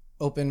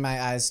open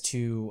my eyes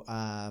to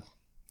how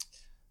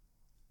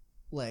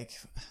do I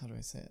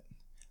say it?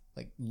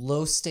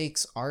 Low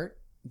stakes art.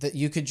 That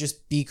you could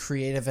just be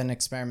creative and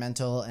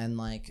experimental,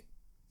 and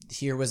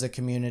here was a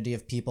community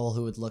of people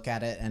who would look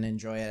at it and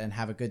enjoy it and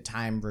have a good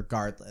time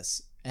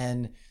regardless.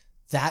 And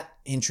that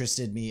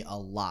interested me a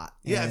lot.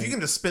 Yeah, if you can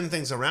just spin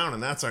things around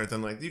and that's art,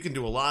 then you can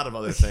do a lot of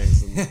other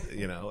things. And,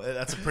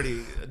 that's a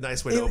pretty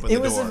nice way to open the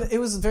door. It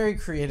was a very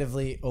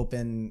creatively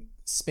open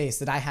space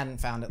that I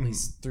hadn't found, at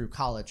least through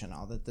college and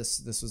all. That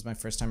this was my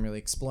first time really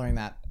exploring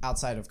that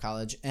outside of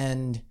college.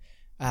 And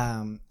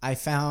I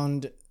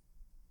found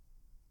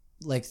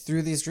like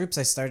through these groups,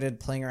 I started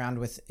playing around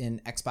with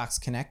an Xbox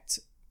Kinect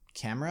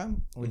camera,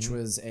 which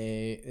was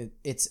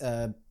it's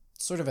a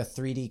sort of a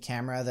 3D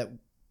camera that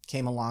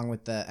came along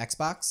with the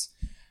Xbox.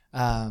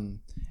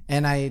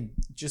 And I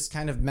just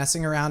kind of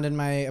messing around in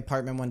my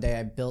apartment one day,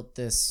 I built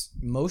this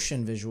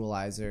motion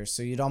visualizer.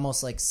 So you'd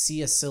almost like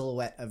see a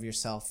silhouette of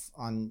yourself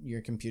on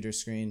your computer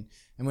screen.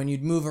 And when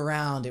you'd move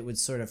around, it would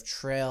sort of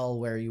trail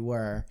where you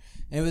were.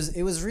 And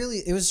it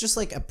was just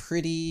like a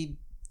pretty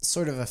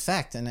sort of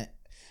effect. And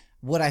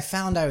what I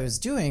found I was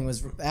doing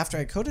was, after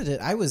I coded it,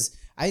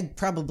 I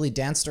probably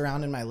danced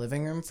around in my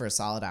living room for a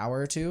solid hour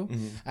or two.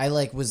 I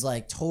was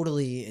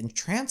totally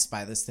entranced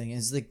by this thing.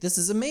 It's like, this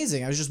is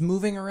amazing. I was just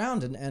moving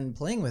around and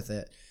playing with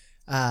it.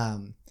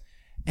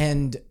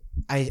 And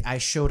I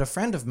showed a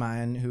friend of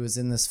mine who was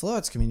in this flow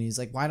arts community. He's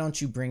like, why don't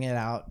you bring it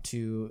out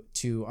to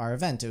our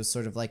event? It was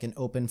sort of like an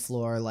open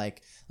floor,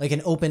 like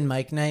an open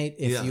mic night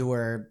if you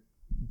were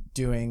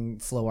doing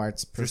flow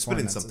arts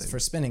performances for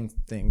spinning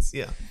things.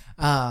 Yeah.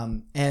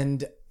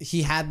 And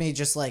he had me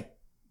just I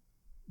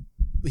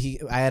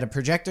had a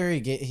projector.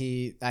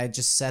 I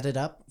just set it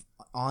up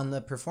on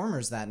the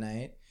performers that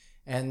night,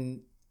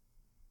 and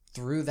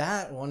through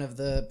that, one of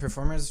the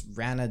performers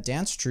ran a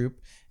dance troupe,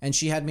 and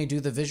she had me do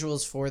the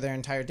visuals for their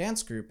entire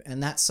dance group.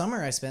 And that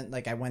summer,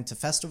 I went to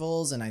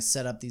festivals and I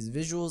set up these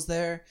visuals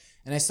there,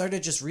 and I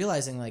started just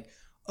realizing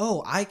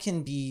I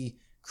can be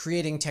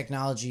creating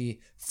technology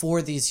for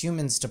these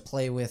humans to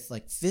play with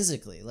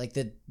physically,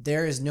 that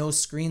there is no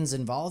screens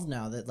involved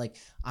now, that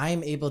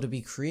I'm able to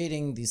be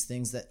creating these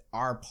things that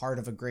are part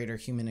of a greater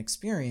human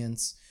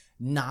experience,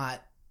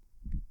 not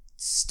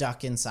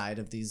stuck inside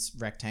of these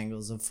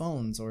rectangles of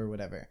phones or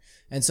whatever.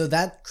 And so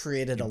that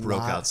created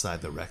broke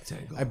outside the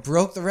rectangle. I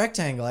broke the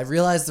rectangle. I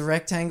realized the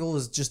rectangle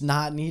was just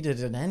not needed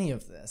in any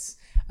of this.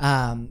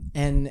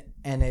 And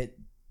it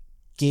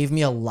gave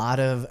me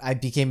I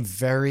became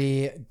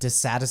very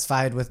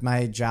dissatisfied with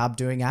my job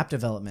doing app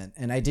development.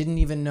 And I didn't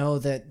even know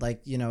that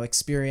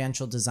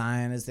experiential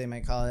design, as they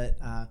might call it,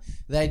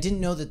 that I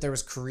didn't know that there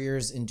was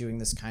careers in doing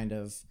this kind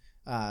of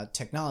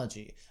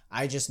technology.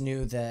 I just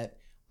knew that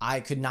I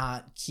could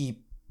not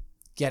keep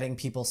getting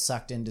people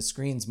sucked into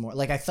screens more.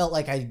 I felt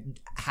like I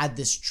had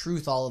this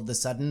truth all of a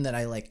sudden that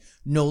I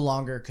no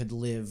longer could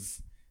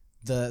live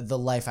the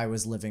life I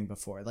was living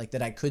before,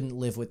 that I couldn't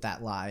live with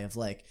that lie of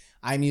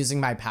I'm using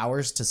my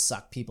powers to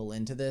suck people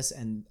into this,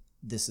 and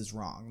this is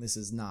wrong. This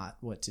is not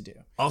what to do.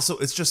 Also,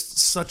 it's just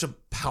such a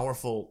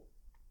powerful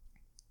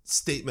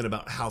statement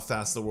about how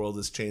fast the world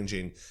is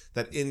changing,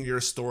 that in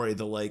your story,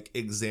 the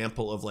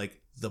example of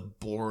the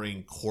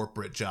boring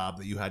corporate job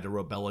that you had to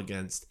rebel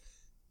against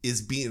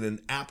is being an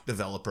app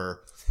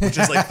developer, which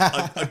is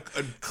a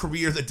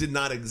career that did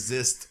not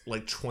exist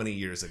 20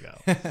 years ago.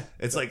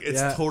 It's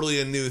it's totally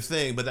a new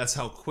thing, but that's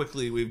how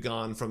quickly we've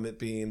gone from it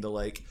being the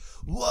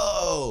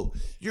whoa,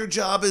 your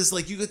job is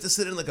you get to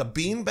sit in a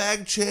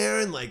beanbag chair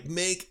and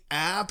make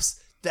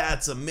apps.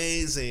 That's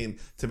amazing,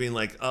 to being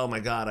oh my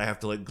God, I have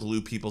to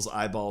glue people's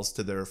eyeballs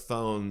to their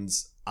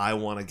phones. I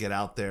want to get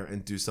out there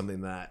and do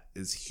something that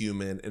is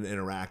human and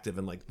interactive,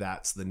 and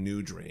that's the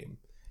new dream.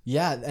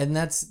 Yeah, and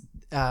that's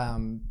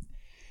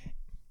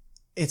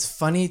it's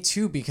funny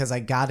too, because I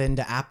got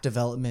into app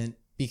development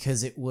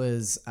because it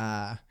was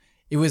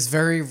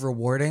very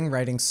rewarding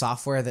writing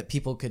software that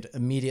people could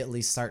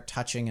immediately start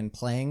touching and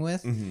playing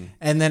with.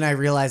 And then I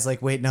realized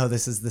wait, no,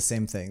 this is the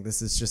same thing.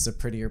 This is just a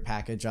prettier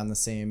package on the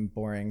same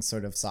boring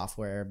sort of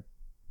software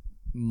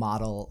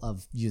model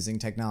of using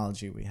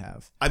technology we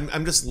have.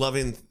 I'm just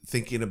loving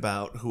thinking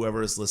about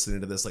whoever is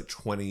listening to this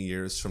 20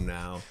 years from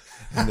now,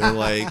 and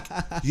they're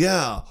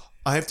yeah,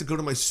 I have to go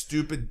to my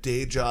stupid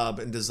day job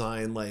and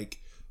design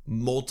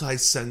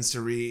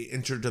multi-sensory,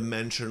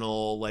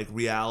 interdimensional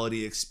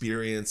reality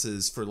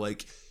experiences for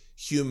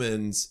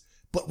humans.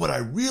 But what I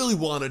really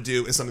want to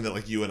do is something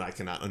that you and I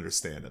cannot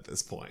understand at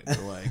this point.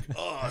 They're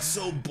oh,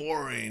 so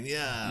boring.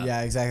 Yeah.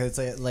 Yeah, exactly.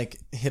 It's like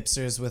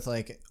hipsters with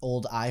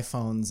old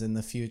iPhones in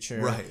the future.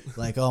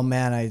 Right. Oh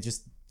man, I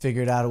just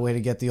figured out a way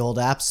to get the old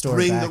app store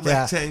Bring back. the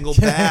rectangle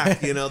back.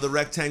 The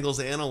rectangle's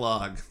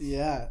analog.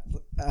 Yeah.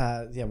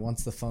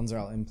 Once the phones are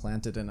all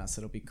implanted in us,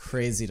 it'll be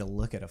crazy to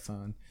look at a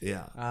phone.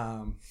 Yeah.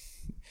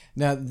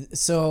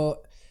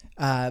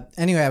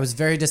 Anyway, I was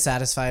very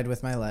dissatisfied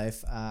with my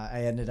life.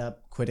 I ended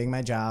up quitting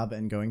my job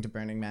and going to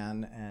Burning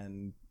Man,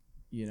 and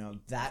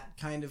that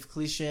kind of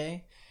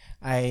cliche.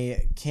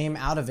 I came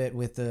out of it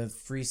with the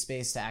free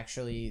space to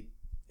actually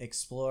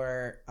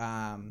explore.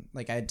 I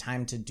had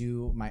time to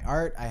do my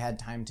art. I had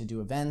time to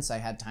do events. I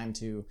had time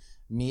to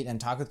meet and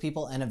talk with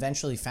people, and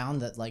eventually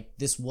found that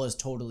this was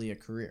totally a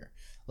career.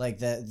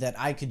 That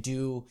I could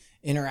do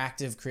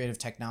interactive creative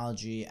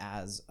technology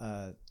as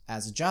a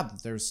job,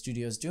 that there were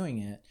studios doing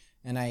it.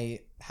 And I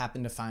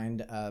happened to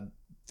find a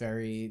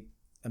very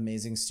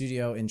amazing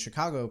studio in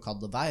Chicago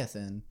called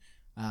Leviathan.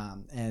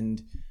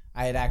 And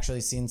I had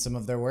actually seen some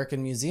of their work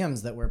in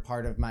museums that were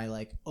part of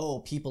my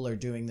people are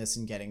doing this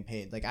and getting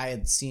paid. I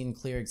had seen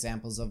clear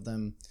examples of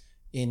them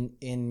in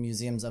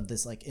museums of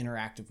this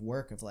interactive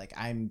work of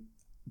I'm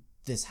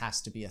this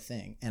has to be a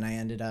thing. And I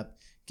ended up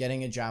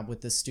getting a job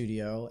with this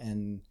studio,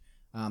 and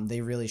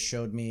they really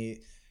showed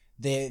me,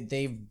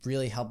 they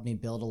really helped me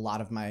build a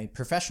lot of my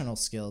professional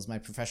skills, my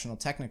professional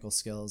technical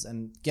skills,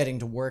 and getting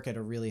to work at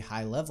a really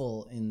high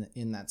level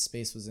in that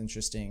space was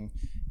interesting.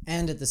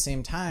 And at the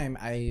same time,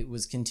 I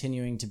was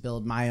continuing to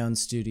build my own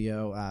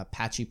studio,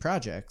 Patchy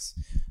Projects.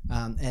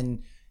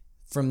 And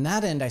from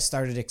that end, I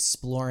started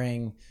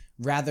exploring,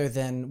 rather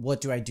than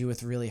what do I do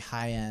with really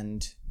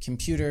high-end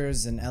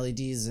computers and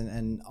LEDs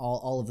and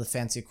all of the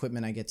fancy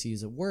equipment I get to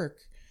use at work,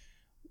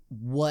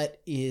 what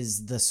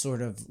is the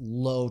sort of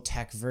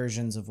low-tech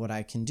versions of what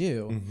I can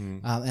do.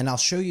 And I'll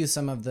show you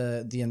some of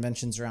the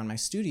inventions around my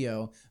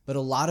studio, but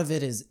a lot of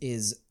it is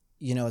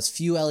as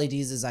few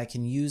LEDs as I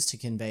can use to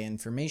convey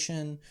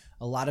information.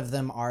 A lot of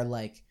them are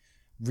like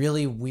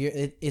really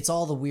weird. It's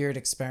all the weird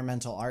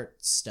experimental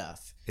art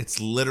stuff. It's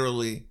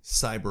literally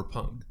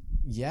cyberpunk.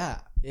 Yeah,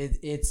 it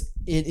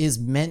is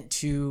meant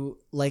to,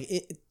 like,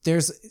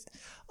 there's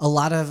a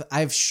lot of,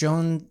 I've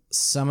shown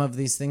some of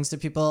these things to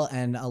people,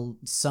 and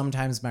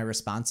sometimes my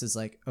response is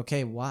like,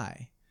 okay,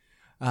 why?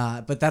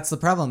 But that's the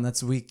problem.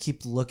 We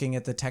keep looking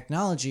at the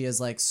technology as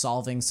like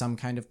solving some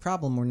kind of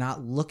problem. We're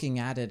not looking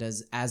at it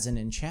as an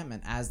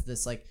enchantment, as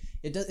this, like,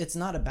 it's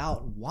not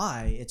about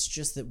why. It's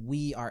just that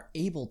we are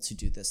able to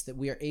do this, that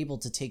we are able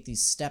to take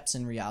these steps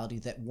in reality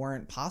that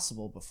weren't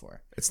possible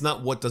before. It's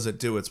not what does it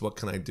do, it's what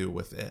can I do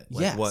with it.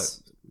 Like,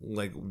 yes.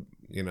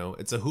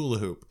 It's a hula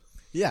hoop.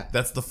 Yeah.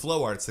 That's the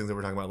flow arts thing that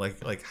we're talking about.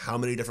 Like how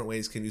many different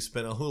ways can you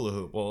spin a hula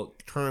hoop? Well,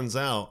 it turns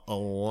out a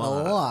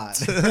lot.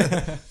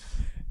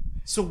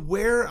 So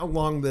where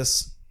along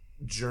this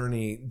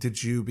journey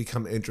did you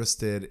become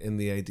interested in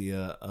the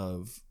idea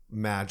of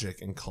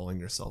magic and calling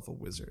yourself a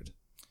wizard?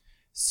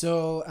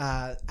 So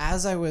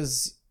as I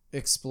was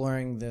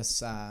exploring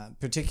this,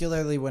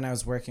 particularly when I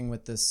was working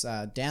with this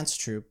dance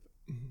troupe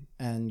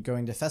and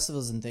going to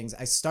festivals and things,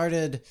 I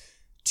started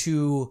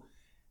to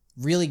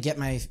really get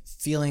my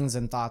feelings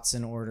and thoughts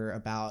in order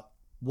about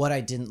what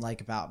I didn't like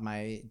about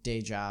my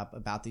day job,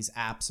 about these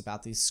apps,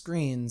 about these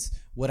screens,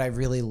 what I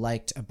really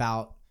liked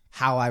about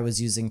how I was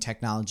using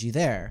technology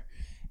there.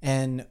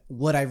 And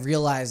what I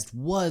realized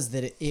was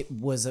that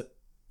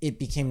it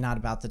became not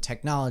about the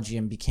technology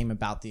and became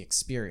about the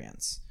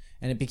experience.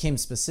 And it became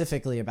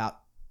specifically about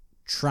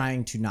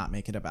trying to not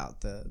make it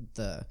about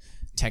the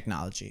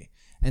technology.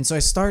 And so I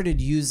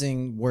started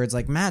using words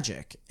like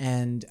magic.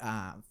 And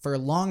for a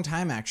long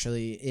time,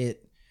 actually,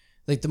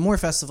 the more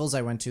festivals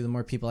I went to, the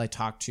more people I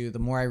talked to, the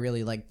more I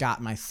really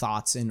got my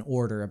thoughts in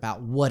order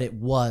about what it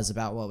was,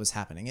 about what was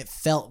happening. It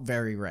felt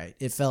very right.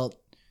 It felt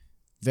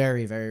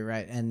very, very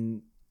right.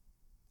 And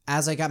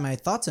as I got my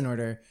thoughts in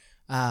order,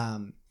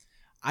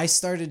 I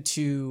started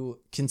to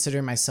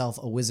consider myself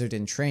a wizard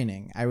in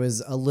training. I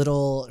was a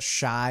little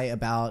shy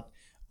about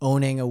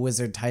owning a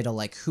wizard title.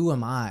 Like, who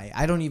am I?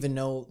 I don't even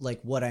know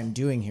what I'm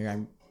doing here.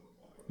 I'm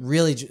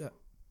really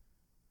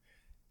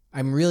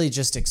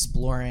just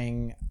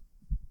exploring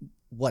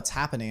what's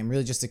happening. I'm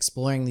really just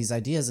exploring these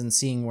ideas and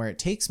seeing where it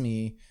takes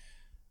me.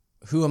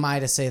 Who am I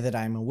to say that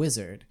I'm a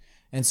wizard?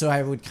 And so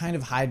I would kind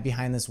of hide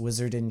behind this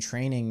wizard in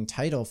training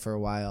title for a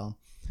while.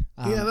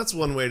 Yeah, that's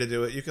one way to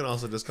do it. You can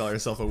also just call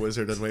yourself a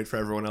wizard and wait for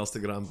everyone else to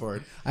get on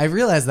board. I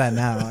realize that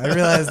now. I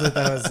realize that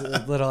was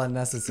a little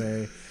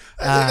unnecessary.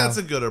 I think that's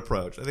a good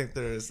approach. I think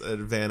there's an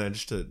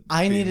advantage to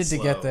I needed slow.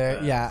 to get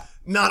there, yeah.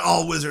 Not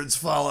all wizards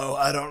follow.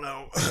 I don't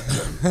know.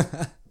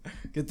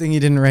 Good thing you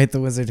didn't write the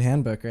wizard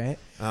handbook, right?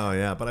 Oh,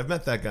 yeah. But I've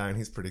met that guy, and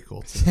he's pretty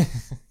cool, too.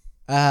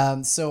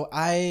 So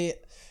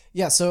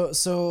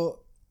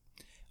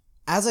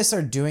as I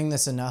started doing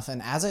this enough,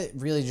 and as it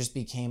really just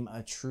became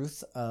a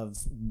truth of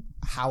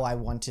how I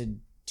wanted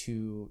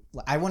to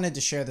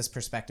share this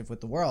perspective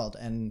with the world.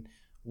 And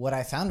what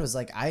I found was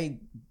I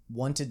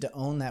wanted to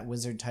own that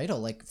wizard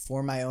title,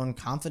 for my own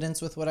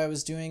confidence with what I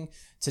was doing,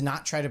 to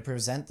not try to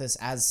present this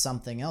as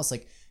something else,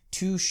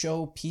 to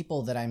show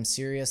people that I'm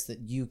serious, that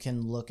you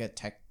can look at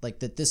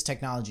that this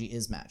technology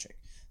is magic,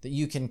 that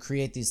you can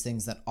create these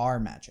things that are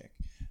magic.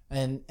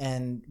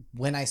 And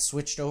when I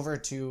switched over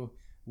to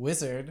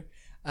wizard,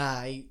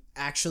 I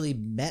actually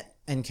met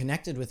and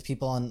connected with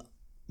people on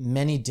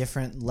many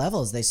different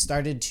levels. They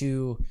started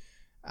to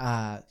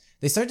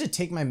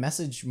take my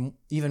message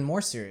even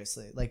more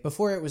seriously.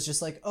 Before, it was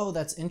just oh,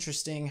 that's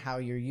interesting how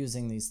you're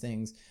using these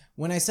things.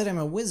 When I said I'm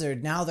a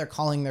wizard, now they're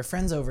calling their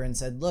friends over and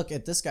said, look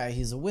at this guy,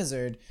 he's a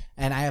wizard.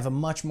 And I have a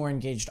much more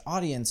engaged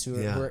audience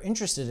who are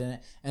interested in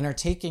it and are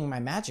taking my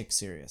magic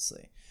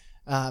seriously.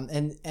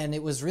 And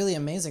it was really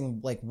amazing,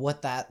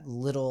 what that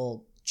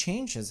little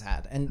change has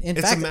had. And in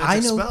fact,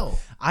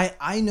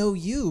 I know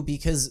you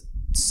because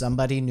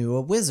somebody knew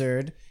a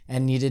wizard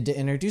and needed to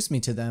introduce me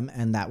to them,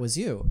 and that was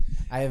you.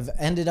 I have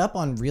ended up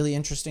on really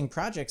interesting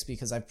projects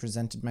because I've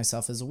presented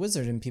myself as a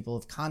wizard, and people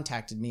have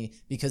contacted me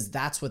because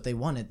that's what they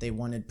wanted. They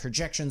wanted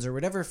projections or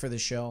whatever for the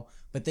show,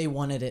 but they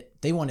wanted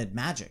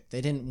magic.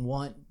 They didn't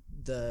want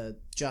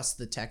just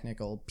the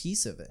technical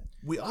piece of it.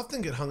 We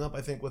often get hung up,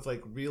 I think, with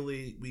like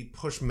really, we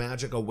push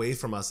magic away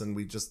from us and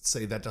we just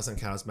say that doesn't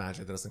count as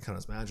magic, that doesn't count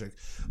as magic.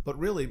 But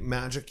really,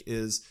 magic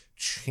is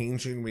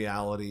changing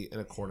reality in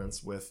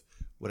accordance with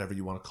whatever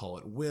you want to call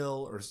it,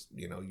 will, or,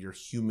 you know, your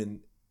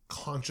human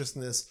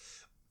consciousness.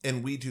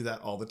 And we do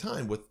that all the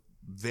time with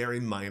very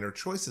minor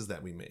choices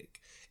that we make.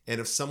 And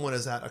if someone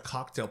is at a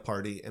cocktail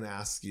party and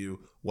asks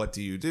you, what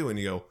do you do? And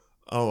you go,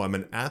 oh, I'm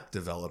an app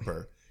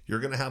developer. You're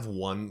going to have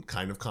one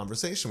kind of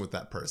conversation with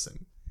that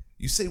person.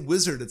 You say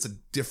wizard, it's a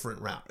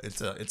different route.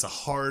 It's a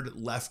hard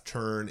left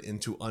turn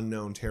into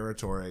unknown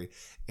territory,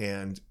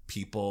 and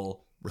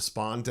people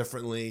respond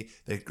differently.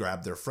 They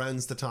grab their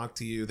friends to talk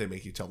to you. They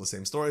make you tell the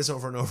same stories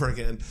over and over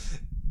again.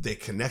 They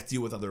connect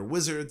you with other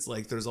wizards.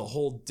 Like, there's a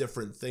whole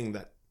different thing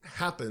that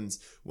happens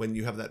when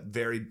you have that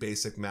very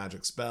basic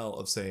magic spell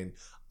of saying,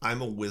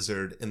 I'm a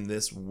wizard, and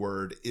this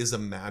word is a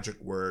magic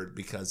word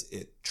because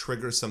it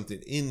triggers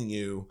something in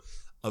you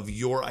of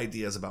your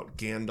ideas about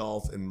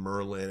Gandalf and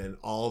Merlin and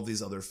all of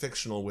these other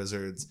fictional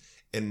wizards,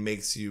 and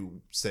makes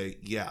you say,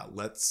 yeah,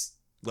 let's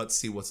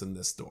see what's in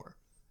this door.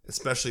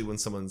 Especially when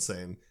someone's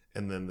saying,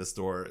 and then this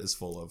door is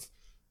full of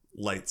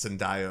lights and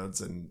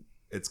diodes, and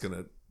it's going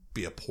to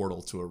be a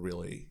portal to a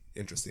really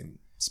interesting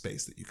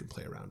space that you can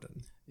play around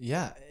in.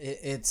 Yeah,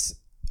 it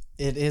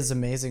is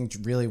amazing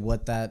really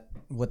what that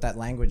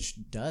language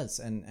does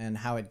and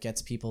how it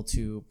gets people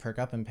to perk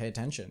up and pay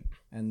attention.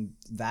 And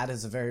that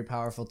is a very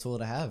powerful tool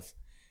to have,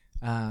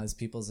 is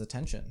people's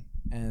attention.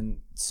 And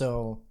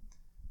so,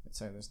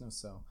 sorry, there's no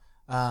so.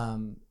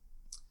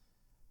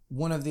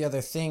 One of the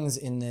other things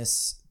in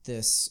this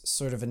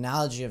sort of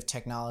analogy of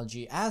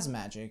technology as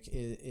magic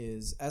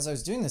is as I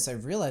was doing this, I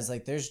realized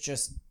like there's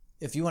just,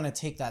 if you want to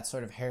take that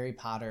sort of Harry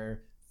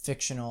Potter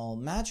fictional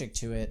magic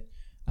to it,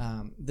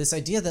 this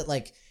idea that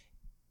like,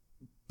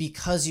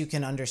 because you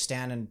can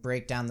understand and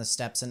break down the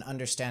steps and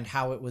understand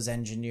how it was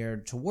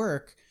engineered to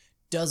work,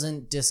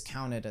 doesn't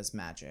discount it as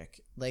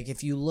magic. Like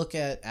if you look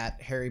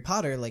at Harry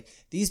Potter, like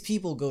these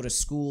people go to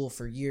school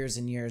for years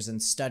and years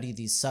and study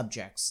these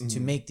subjects to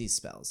make these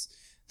spells.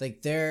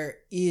 Like there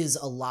is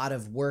a lot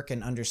of work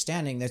and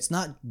understanding. That's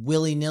not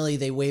willy-nilly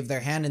they wave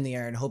their hand in the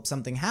air and hope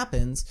something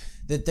happens.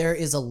 That there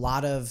is a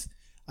lot of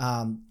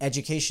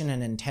education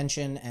and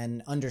intention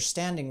and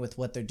understanding with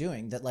what they're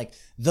doing. That like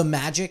the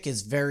magic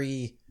is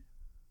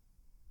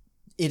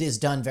it is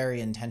done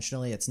very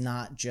intentionally. It's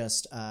not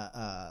just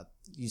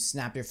you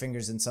snap your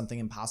fingers and something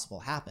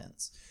impossible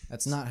happens.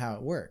 That's not how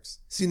it works.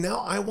 See, now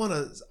I want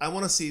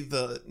to see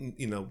the,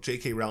 you know,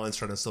 J.K. Rowling's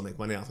trying to still make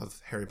money off of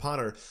Harry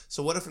Potter.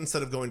 So what if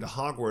instead of going to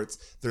Hogwarts,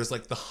 there's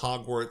like the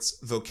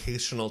Hogwarts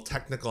Vocational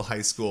Technical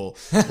High School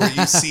where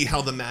you see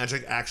how the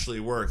magic actually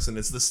works, and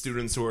it's the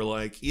students who are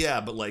like,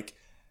 yeah, but like,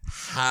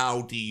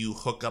 how do you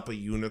hook up a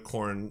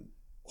unicorn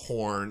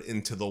horn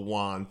into the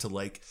wand to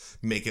like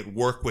make it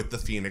work with the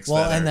phoenix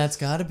feather? And that's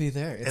got to be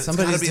there.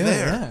 Somebody's doing it.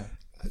 Yeah.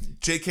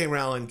 J.K.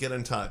 Rowling, get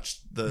in touch.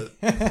 The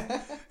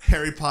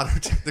Harry Potter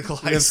Technical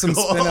High School.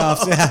 Some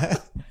spin-offs, yeah.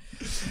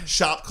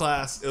 Shop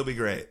class, it'll be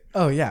great.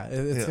 Oh yeah,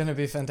 it's gonna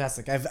be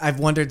fantastic. I've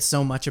wondered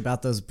so much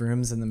about those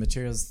brooms and the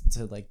materials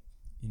to like,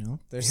 you know,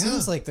 there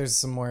seems like there's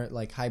some more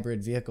like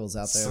hybrid vehicles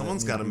out there.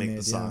 Someone's got to make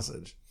the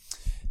sausage.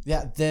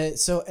 Yeah.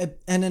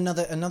 And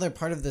another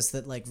part of this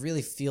that like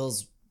really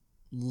feels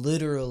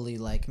literally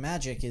like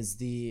magic is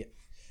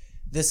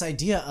this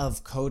idea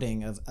of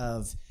coding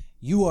of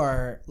you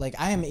are like,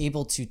 I am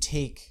able to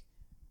take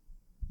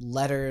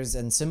letters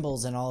and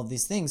symbols and all of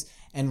these things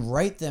and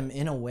write them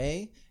in a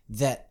way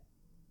that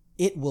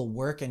it will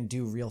work and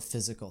do real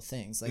physical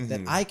things. Like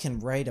that I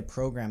can write a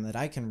program, that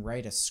I can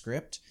write a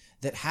script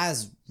that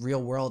has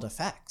real world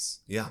effects.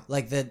 Yeah.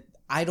 Like that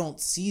I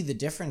don't see the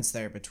difference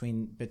there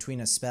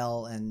between a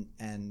spell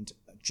and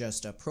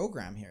just a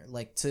program here.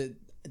 Like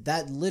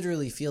that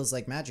literally feels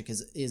like magic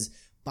is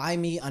by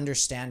me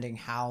understanding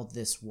how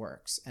this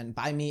works and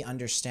by me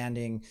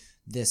understanding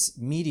this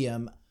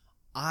medium,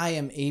 I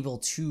am able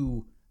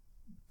to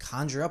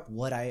conjure up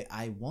what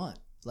I want.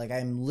 Like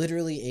I'm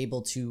literally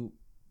able to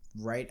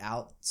write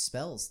out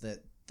spells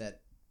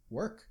that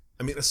work.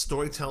 I mean, a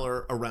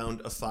storyteller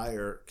around a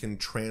fire can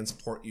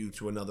transport you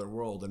to another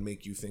world and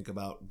make you think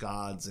about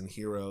gods and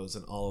heroes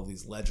and all of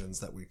these legends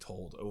that we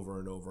told over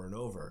and over and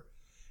over.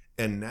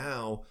 And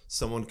now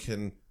someone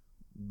can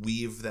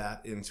weave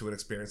that into an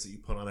experience that you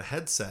put on a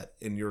headset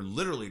and you're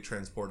literally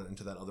transported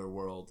into that other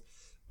world.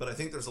 But I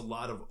think there's a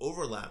lot of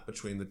overlap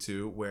between the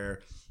two,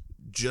 where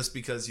just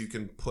because you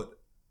can put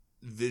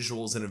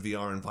visuals in a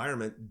VR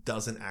environment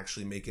doesn't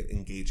actually make it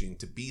engaging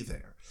to be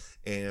there.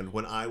 And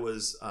when I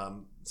was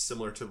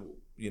similar to,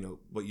 you know,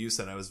 what you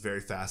said, I was very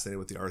fascinated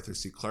with the Arthur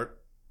C. Clarke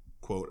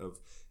quote of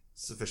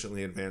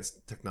sufficiently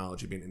advanced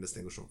technology being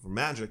indistinguishable from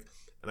magic.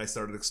 And I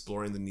started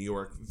exploring the New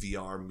York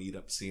VR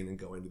meetup scene and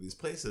going to these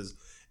places.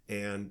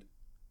 And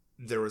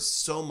there was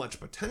so much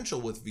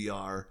potential with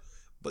VR,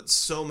 but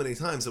so many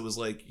times it was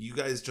like, you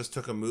guys just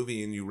took a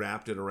movie and you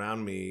wrapped it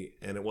around me,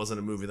 and it wasn't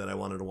a movie that I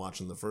wanted to watch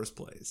in the first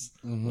place.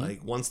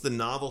 Like, once the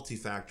novelty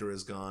factor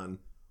is gone,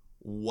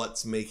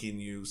 what's making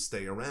you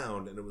stay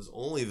around, and it was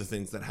only the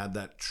things that had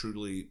that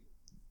truly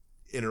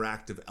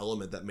interactive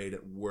element that made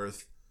it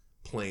worth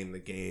playing the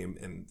game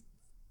and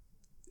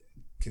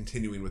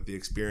continuing with the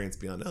experience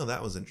beyond, oh,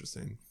 that was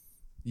interesting.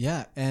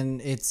 Yeah,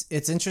 and it's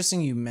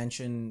interesting you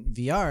mention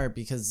VR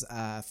because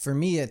for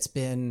me it's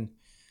been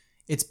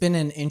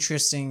an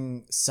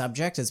interesting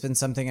subject. It's been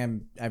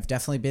something I've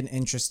definitely been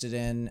interested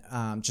in.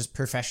 Just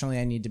professionally,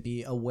 I need to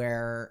be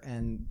aware,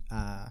 and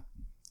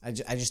I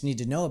just need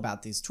to know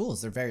about these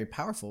tools. They're very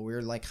powerful.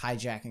 We're like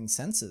hijacking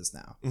senses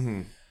now.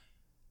 Mm-hmm.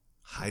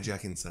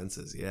 Hijacking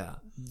senses, yeah.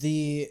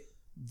 The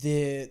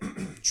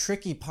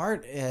tricky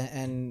part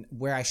and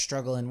where I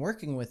struggle in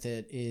working with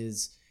it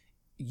is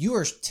you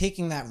are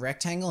taking that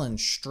rectangle and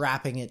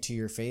strapping it to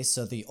your face,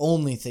 so the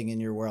only thing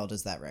in your world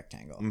is that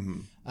rectangle.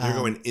 Mm-hmm. You're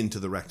going into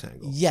the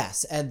rectangle.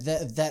 Yes, and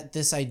that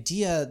this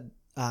idea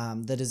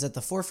that is at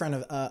the forefront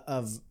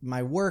of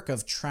my work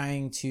of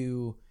trying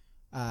to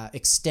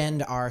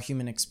extend our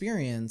human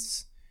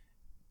experience.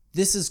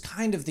 This is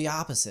kind of the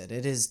opposite.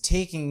 It is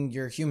taking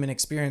your human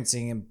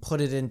experiencing and put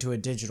it into a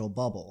digital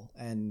bubble,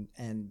 and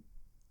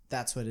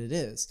that's what it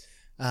is.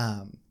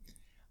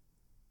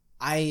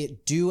 I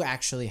do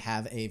actually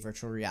have a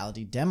virtual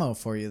reality demo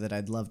for you that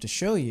I'd love to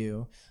show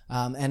you.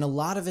 And a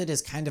lot of it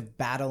is kind of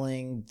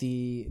battling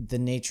the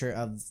nature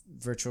of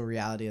virtual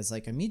reality as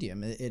like a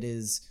medium. It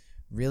is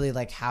really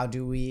like, how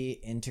do we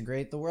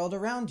integrate the world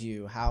around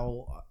you?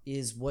 How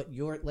is what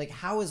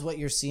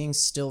you're seeing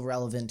still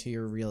relevant to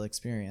your real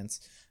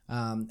experience?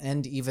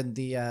 And even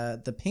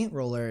the paint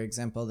roller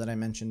example that I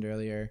mentioned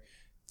earlier,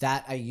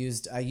 that I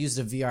used a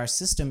VR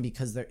system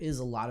because there is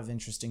a lot of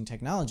interesting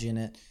technology in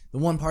it. The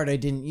one part I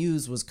didn't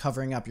use was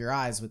covering up your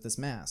eyes with this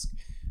mask.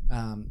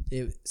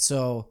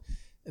 So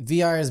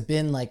VR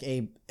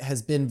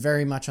has been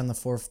very much on the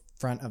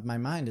forefront of my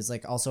mind, is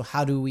like, also,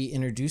 how do we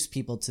introduce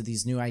people to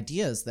these new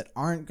ideas that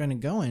aren't going to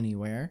go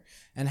anywhere?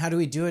 And how do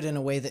we do it in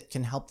a way that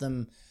can help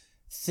them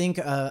think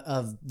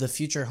of the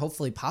future,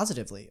 hopefully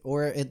positively,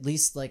 or at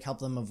least like help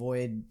them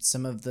avoid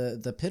some of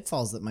the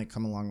pitfalls that might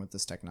come along with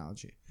this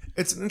technology?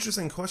 It's an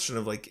interesting question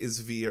of like,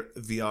 is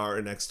VR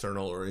an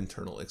external or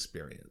internal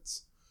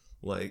experience?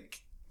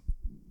 Like,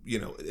 you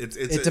know,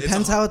 it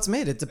depends how it's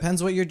made. It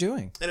depends what you're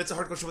doing. And it's a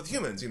hard question with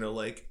humans, you know,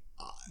 like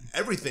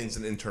everything's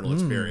an internal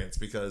experience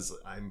because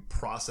I'm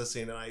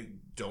processing and I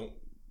don't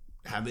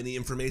have any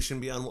information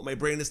beyond what my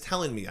brain is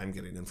telling me I'm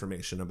getting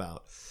information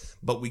about.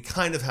 But we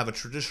kind of have a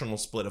traditional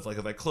split of like,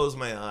 if I close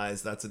my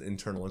eyes, that's an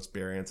internal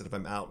experience. And if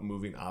I'm out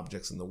moving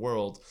objects in the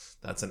world,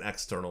 that's an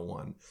external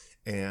one.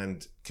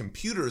 And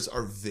computers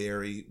are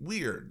very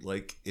weird.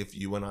 Like, if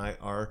you and I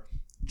are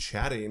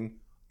chatting,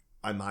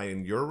 am I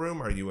in your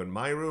room? Are you in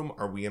my room?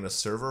 Are we in a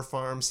server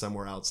farm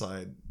somewhere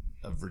outside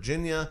of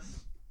Virginia?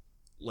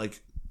 Like,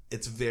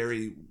 it's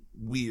very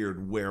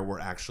weird where we're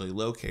actually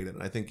located.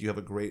 And I think you have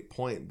a great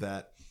point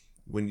that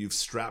when you've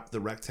strapped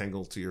the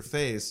rectangle to your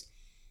face,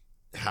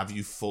 have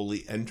you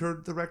fully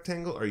entered the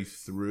rectangle? Are you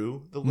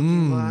through the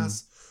looking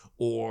glass?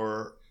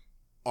 Or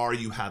are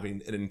you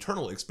having an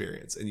internal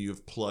experience and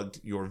you've plugged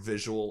your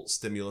visual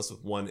stimulus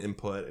with one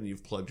input and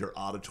you've plugged your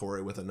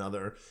auditory with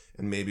another,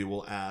 and maybe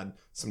we'll add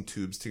some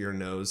tubes to your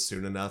nose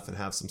soon enough and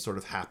have some sort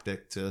of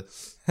haptic to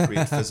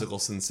create physical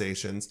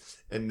sensations.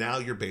 And now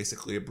you're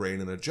basically a brain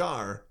in a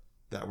jar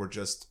that we're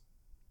just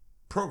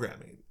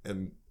programming.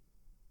 And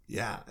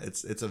yeah,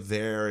 it's a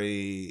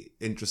very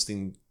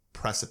interesting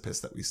precipice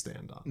that we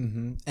stand on.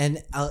 Mm-hmm.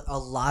 And a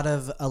lot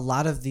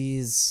of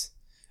these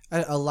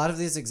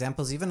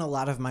examples, even a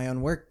lot of my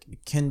own work,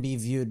 can be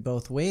viewed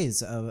both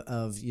ways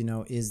of you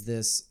know, is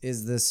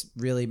this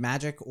really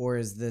magic, or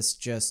is this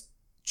just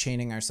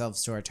chaining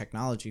ourselves to our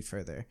technology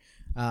further?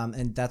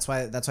 And that's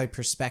why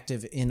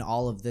perspective in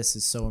all of this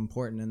is so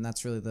important. And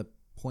that's really the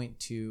point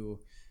to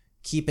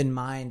keep in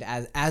mind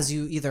as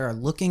you either are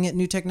looking at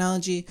new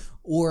technology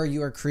or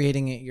you are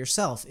creating it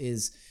yourself,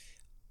 is,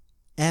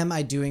 am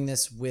I doing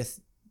this with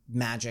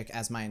magic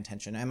as my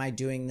intention? Am I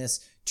doing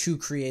this to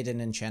create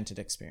an enchanted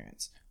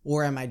experience?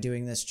 Or am I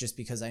doing this just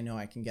because I know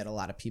I can get a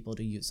lot of people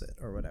to use it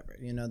or whatever?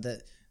 You know,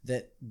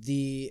 that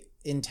the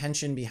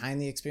intention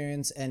behind the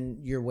experience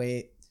and your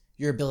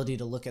ability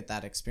to look at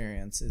that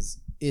experience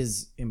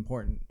is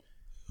important.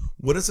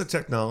 What is a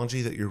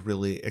technology that you're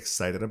really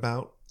excited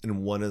about,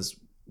 and what is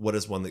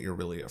one that you're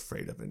really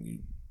afraid of and you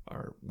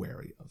are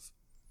wary of?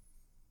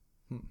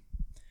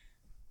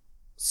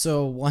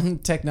 So one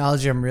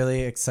technology I'm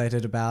really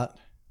excited about,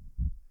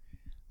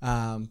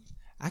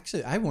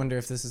 actually, I wonder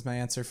if this is my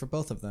answer for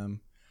both of them.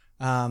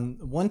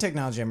 One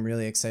technology I'm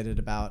really excited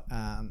about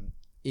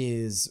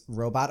is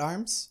robot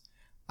arms.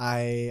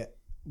 I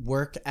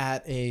work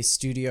at a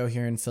studio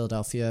here in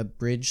Philadelphia,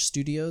 Bridge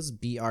Studios,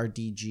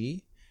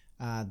 BRDG.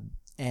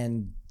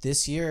 And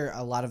this year,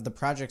 a lot of the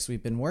projects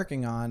we've been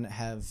working on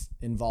have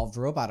involved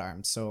robot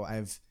arms. So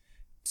I've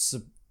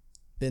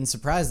been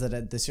surprised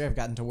that this year I've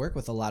gotten to work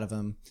with a lot of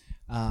them.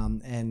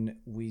 And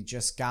we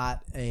just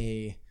got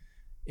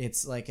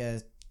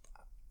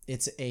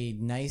it's a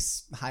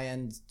nice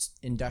high-end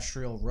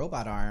industrial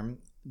robot arm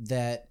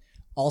that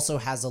also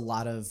has a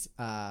lot of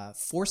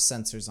force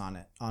sensors on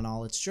it, on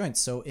all its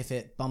joints. So if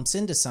it bumps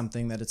into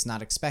something that it's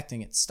not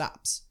expecting, it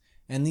stops.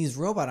 And these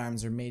robot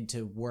arms are made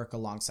to work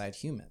alongside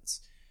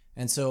humans.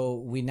 And so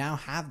we now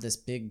have this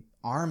big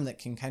arm that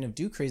can kind of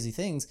do crazy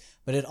things,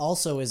 but it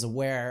also is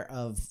aware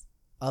of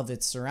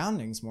its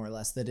surroundings, more or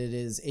less, that it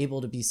is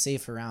able to be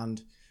safe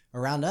around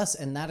us.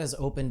 And that has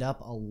opened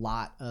up a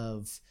lot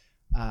of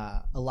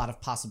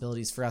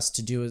possibilities for us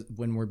to do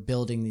when we're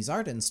building these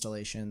art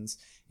installations.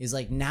 Is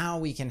like, now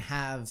we can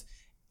have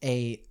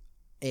a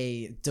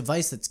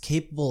device that's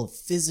capable of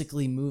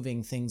physically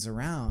moving things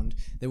around,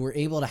 that we're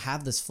able to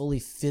have this fully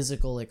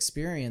physical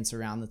experience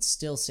around that's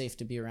still safe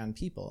to be around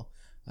people.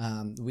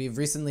 We've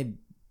recently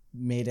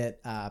made it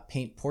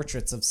paint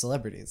portraits of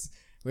celebrities.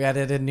 We had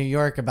it in New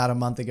York about a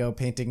month ago,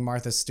 painting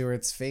Martha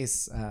Stewart's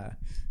face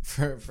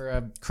for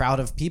a crowd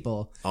of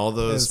people. All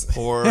those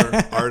poor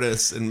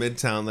artists in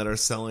Midtown that are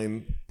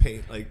selling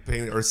paint,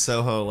 or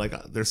Soho, like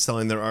they're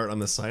selling their art on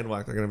the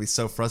sidewalk. They're going to be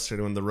so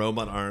frustrated when the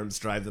robot arms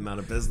drive them out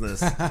of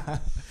business.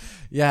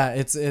 Yeah,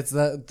 it's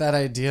that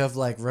idea of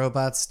like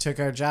robots took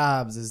our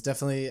jobs is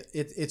definitely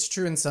it's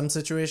true in some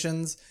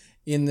situations.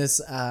 In this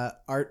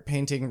art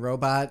painting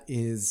robot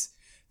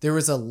there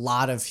was a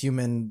lot of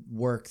human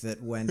work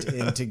that went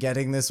into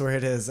getting this where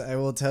it is. I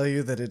will tell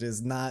you that it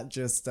is not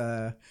just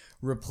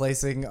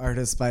replacing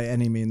artists by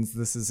any means.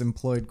 This has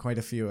employed quite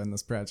a few in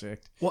this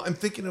project. Well, I'm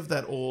thinking of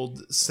that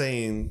old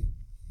saying,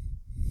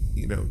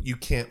 you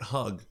can't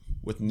hug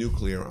with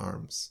nuclear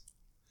arms.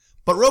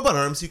 But robot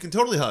arms, you can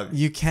totally hug.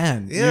 You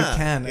can. Yeah, you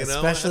can.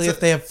 Especially if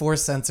they have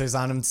force sensors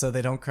on them so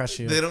they don't crush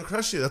you. They don't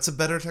crush you. That's a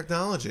better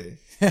technology.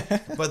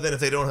 But then if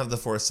they don't have the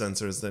force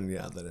sensors, then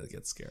it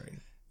gets scary.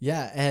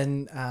 Yeah,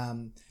 and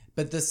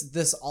but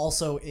this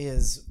also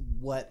is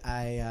what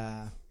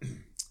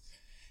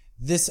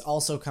this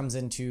also comes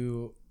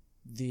into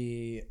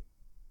the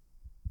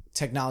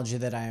technology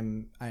that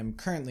I'm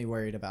currently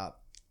worried about.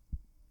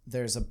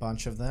 There's a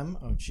bunch of them.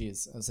 Oh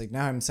geez, I was like,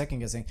 now I'm second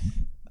guessing.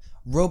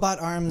 Robot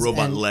arms,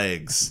 robot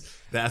legs.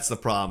 That's the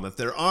problem. If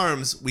they're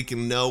arms, we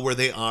can know where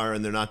they are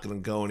and they're not going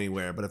to go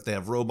anywhere. But if they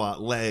have robot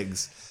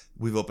legs,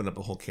 we've opened up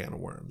a whole can of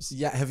worms.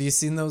 Yeah, have you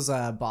seen those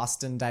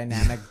Boston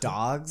Dynamic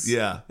dogs?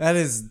 Yeah. That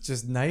is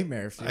just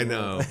nightmare fuel. I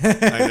know.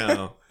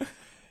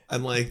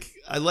 And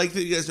I like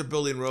that you guys are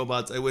building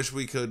robots. I wish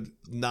we could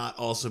not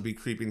also be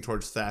creeping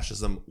towards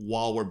fascism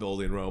while we're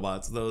building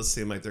robots. Those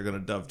seem like they're going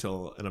to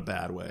dovetail in a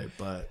bad way,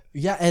 but...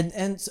 Yeah,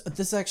 and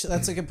this actually,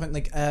 that's a good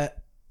point.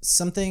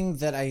 Something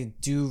that I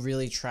do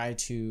really try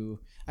to...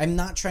 I'm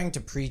not trying to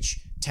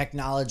preach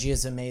technology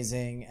is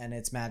amazing and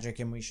it's magic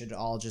and we should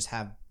all just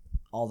have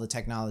all the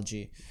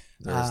technology.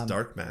 There's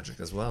dark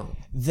magic as well.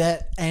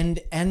 That and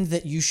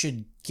that you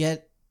should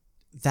get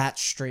that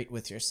straight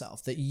with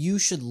yourself. That you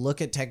should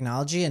look at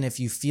technology, and if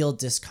you feel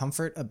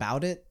discomfort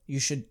about it, you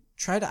should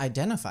try to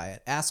identify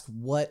it. Ask,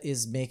 what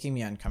is making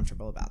me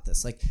uncomfortable about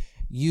this? Like,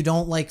 you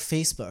don't like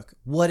Facebook.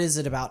 What is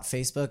it about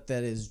Facebook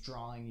that is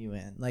drawing you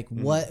in? Like,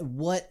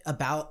 what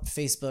about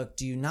Facebook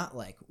do you not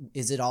like?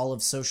 Is it all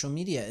of social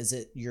media? Is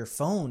it your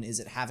phone?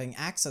 Is it having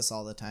access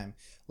all the time?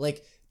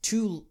 Like,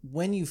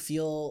 when you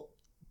feel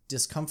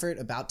discomfort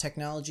about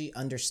technology,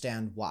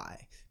 understand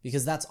why,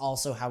 because that's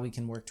also how we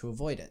can work to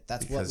avoid it.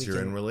 That's because what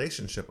you're in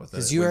relationship with it.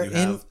 Because you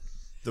have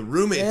the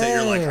roommate that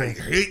you're like, I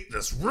hate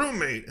this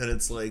roommate, and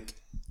it's like,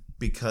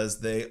 because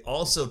they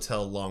also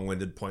tell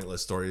long-winded,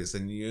 pointless stories,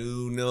 and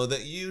you know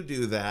that you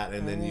do that,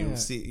 and then you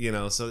see,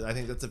 so I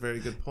think that's a very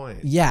good point.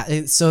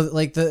 Yeah, so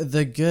like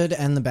the good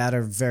and the bad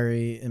are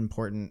very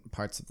important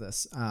parts of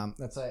this.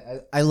 That's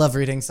why I love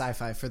reading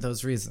sci-fi for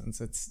those reasons.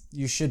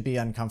 You should be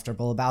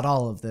uncomfortable about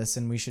all of this,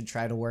 and we should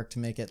try to work to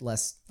make it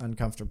less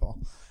uncomfortable.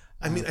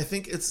 I mean, I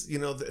think it's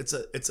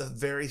it's a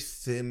very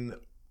thin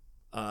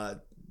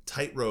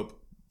tightrope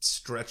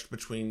stretched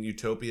between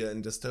utopia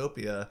and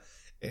dystopia.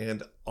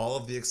 And all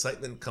of the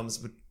excitement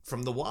comes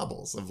from the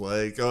wobbles of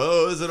like,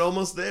 oh, is it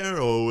almost there?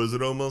 Oh, is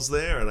it almost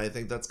there? And I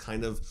think that's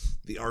kind of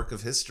the arc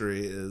of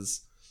history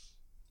is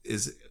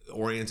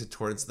oriented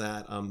towards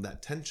that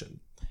that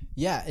tension.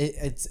 Yeah,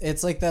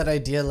 it's like that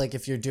idea, like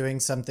if you're doing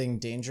something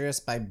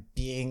dangerous, by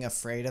being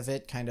afraid of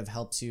it kind of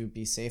helps you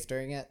be safe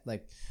during it.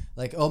 Like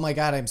oh my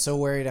God, I'm so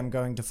worried I'm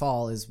going to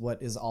fall is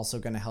what is also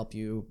going to help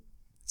you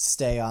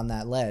stay on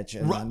that ledge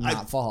and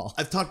not fall.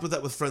 I've talked about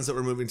that with friends that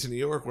were moving to New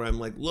York, where I'm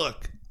like,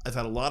 look, I've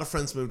had a lot of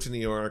friends move to New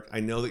York. I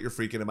know that you're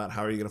freaking about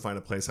how are you going to find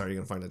a place? How are you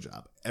going to find a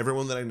job?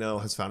 Everyone that I know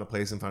has found a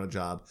place and found a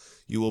job.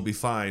 You will be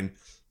fine.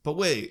 But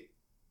wait,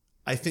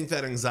 I think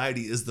that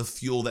anxiety is the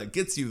fuel that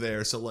gets you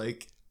there. So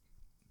like,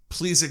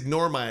 please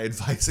ignore my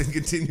advice and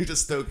continue to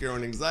stoke your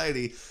own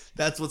anxiety.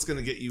 That's what's going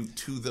to get you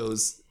to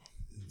those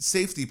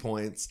safety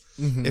points.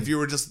 Mm-hmm. If you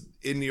were just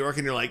in New York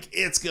and you're like,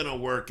 it's going to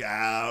work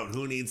out.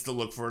 Who needs to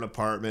look for an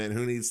apartment?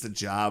 Who needs to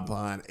job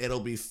hunt?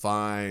 It'll be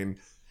fine.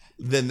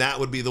 Then that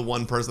would be the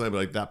one person I'd be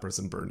like, that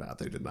person burned out.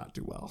 They did not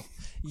do well.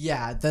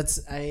 Yeah, that's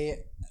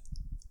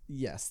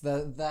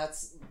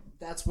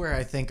where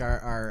I think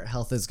our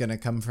health is going to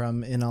come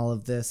from in all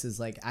of this, is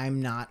like,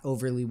 I'm not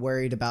overly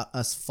worried about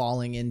us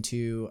falling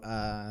into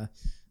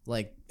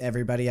like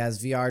everybody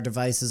has VR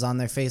devices on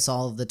their face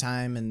all of the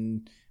time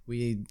and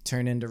we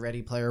turn into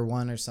Ready Player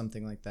One or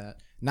something like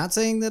that. Not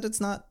saying that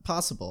it's not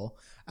possible.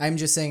 I'm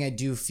just saying I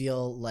do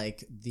feel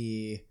like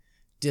the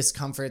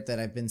discomfort that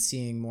I've been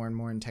seeing more and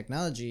more in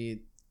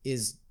technology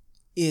is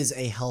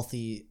very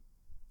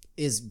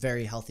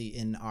healthy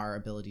in our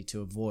ability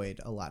to avoid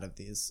a lot of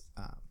these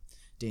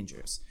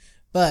dangers.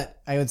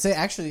 But I would say,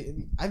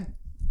 actually,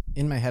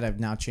 in my head, I've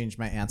now changed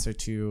my answer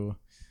to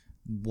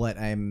what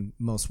I'm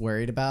most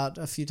worried about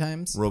a few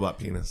times. Robot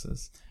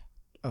penises.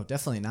 Oh,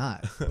 definitely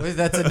not.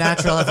 That's a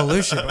natural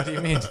evolution. What do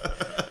you mean?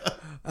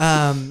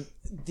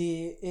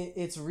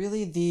 It's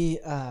really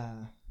the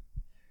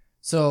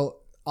so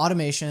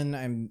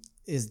automation.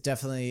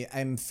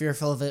 I'm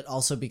fearful of it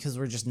also because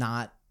we're just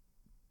not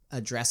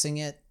addressing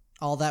it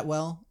all that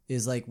well.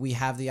 Is like we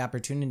have the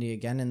opportunity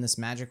again in this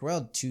magic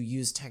world to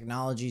use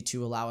technology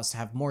to allow us to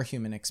have more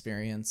human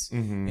experience.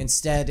 Mm-hmm.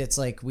 Instead, it's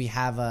like we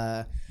have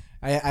I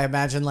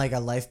imagine like a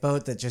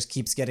lifeboat that just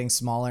keeps getting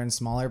smaller and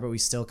smaller, but we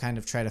still kind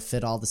of try to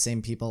fit all the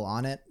same people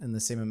on it and the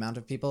same amount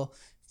of people.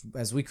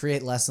 As we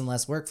create less and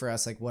less work for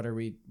us, like what are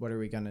we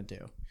gonna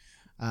do?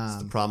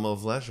 It's the problem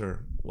of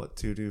leisure. What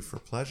to do for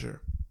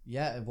pleasure?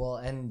 Yeah, well,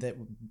 and that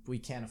we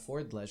can't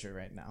afford leisure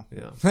right now.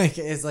 Yeah, like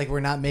it's like we're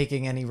not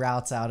making any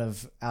routes out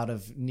of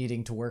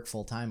needing to work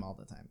full time all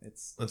the time.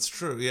 That's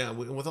true. Yeah,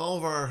 with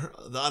all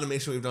of the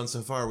automation we've done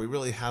so far, we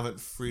really haven't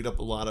freed up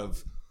a lot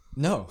of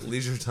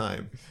leisure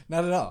time.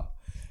 Not at all.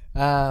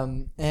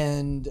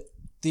 And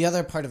the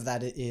other part of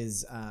that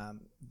is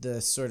the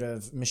sort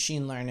of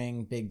machine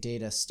learning, big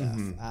data stuff.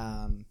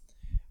 Mm-hmm.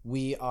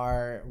 We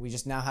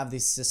just now have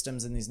these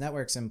systems and these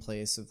networks in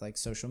place of like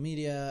social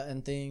media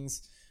and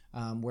things.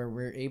 Where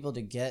we're able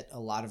to get a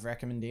lot of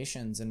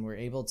recommendations and we're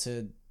able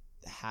to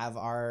have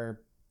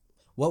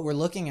what we're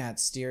looking at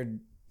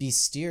be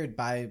steered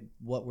by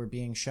what we're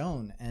being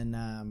shown.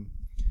 And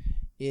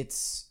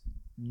it's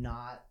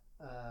not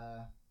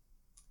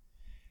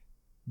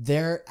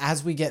there.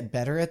 As we get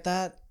better at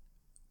that,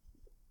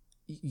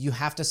 you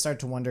have to start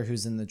to wonder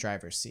who's in the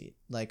driver's seat.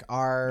 Like,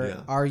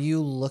 are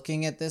you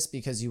looking at this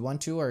because you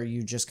want to, or are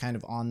you just kind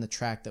of on the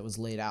track that was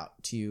laid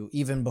out to you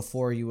even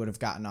before you would have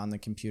gotten on the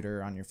computer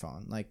or on your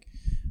phone? Like,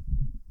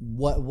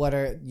 what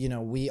are,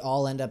 we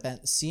all end up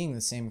seeing the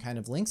same kind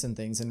of links and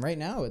things. And right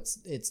now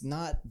it's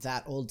not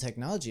that old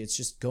technology. It's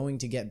just going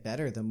to get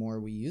better the more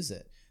we use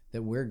it,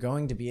 that we're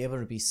going to be able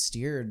to be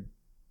steered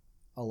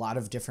a lot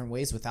of different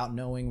ways without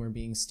knowing we're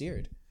being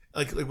steered.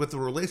 Like with the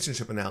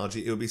relationship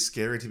analogy, it would be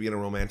scary to be in a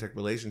romantic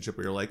relationship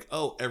where you're like,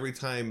 oh, every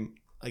time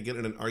I get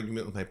in an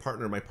argument with my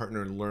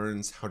partner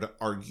learns how to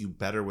argue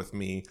better with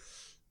me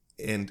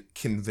and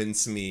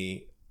convince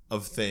me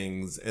of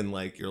things. And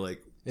like, you're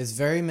like, it's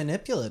very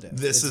manipulative.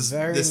 This is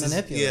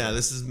manipulative.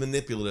 This is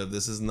manipulative.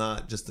 This is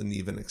not just an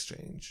even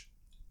exchange.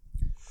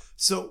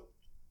 So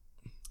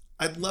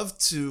I'd love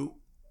to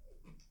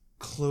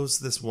close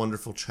this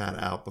wonderful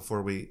chat out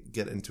before we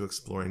get into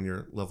exploring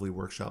your lovely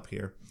workshop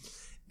here.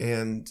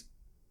 And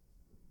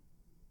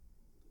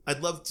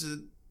I'd love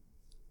to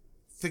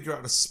figure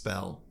out a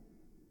spell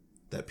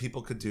that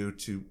people could do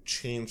to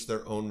change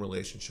their own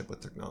relationship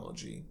with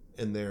technology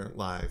in their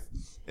life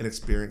and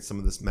experience some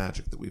of this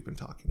magic that we've been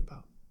talking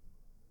about.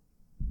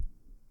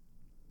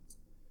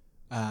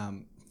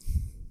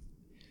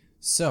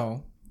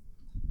 So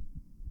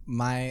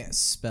my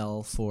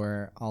spell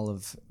for all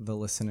of the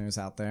listeners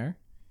out there,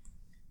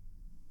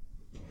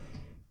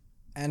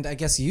 and I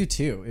guess you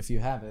too, if you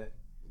have it,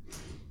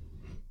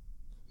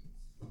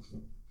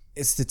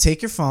 is to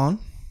take your phone.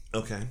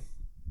 Okay.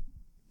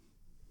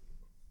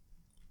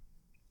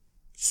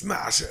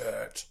 Smash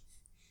it.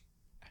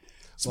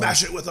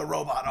 Smash it with a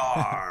robot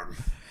arm.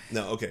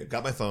 No, okay.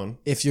 Got my phone.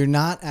 If you're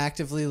not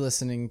actively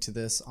listening to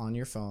this on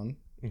your phone,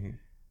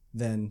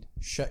 then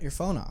shut your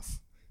phone off.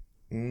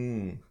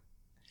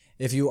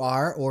 If you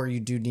are, or you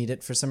do need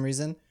it for some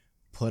reason,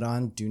 put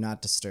on Do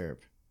Not Disturb.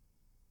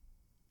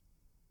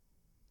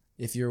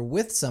 If you're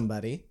with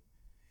somebody,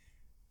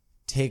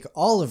 take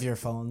all of your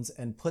phones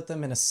and put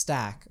them in a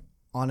stack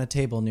on a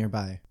table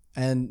nearby.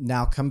 And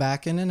now come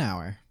back in an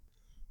hour.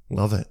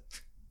 Love it.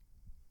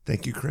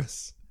 Thank you,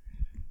 Chris.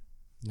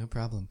 No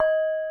problem.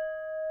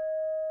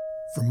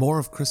 For more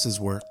of Chris's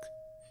work,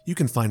 you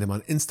can find him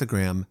on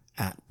Instagram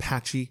at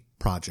Patchy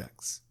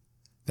Projects.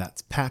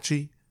 That's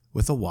Patchy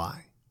with a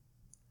Y.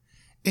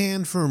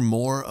 And for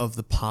more of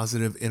the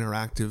positive,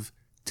 interactive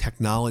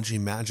technology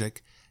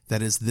magic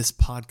that is This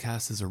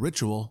Podcast is a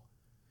Ritual,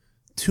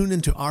 tune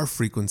into our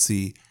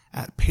frequency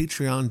at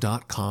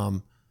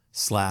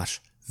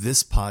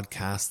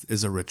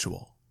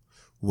patreon.com/thispodcastisaritual,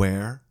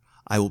 where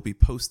I will be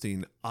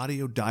posting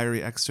audio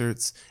diary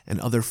excerpts and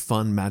other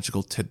fun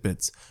magical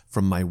tidbits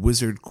from my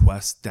wizard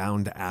quest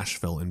down to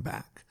Asheville and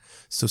back.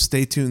 So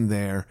stay tuned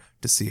there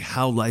to see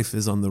how life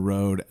is on the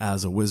road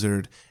as a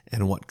wizard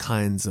and what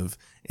kinds of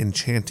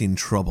enchanting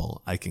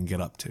trouble I can get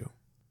up to.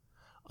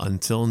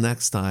 Until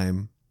next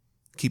time,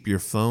 keep your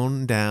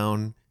phone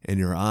down and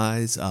your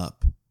eyes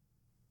up.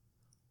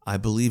 I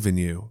believe in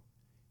you.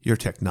 Your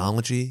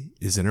technology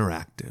is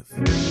interactive.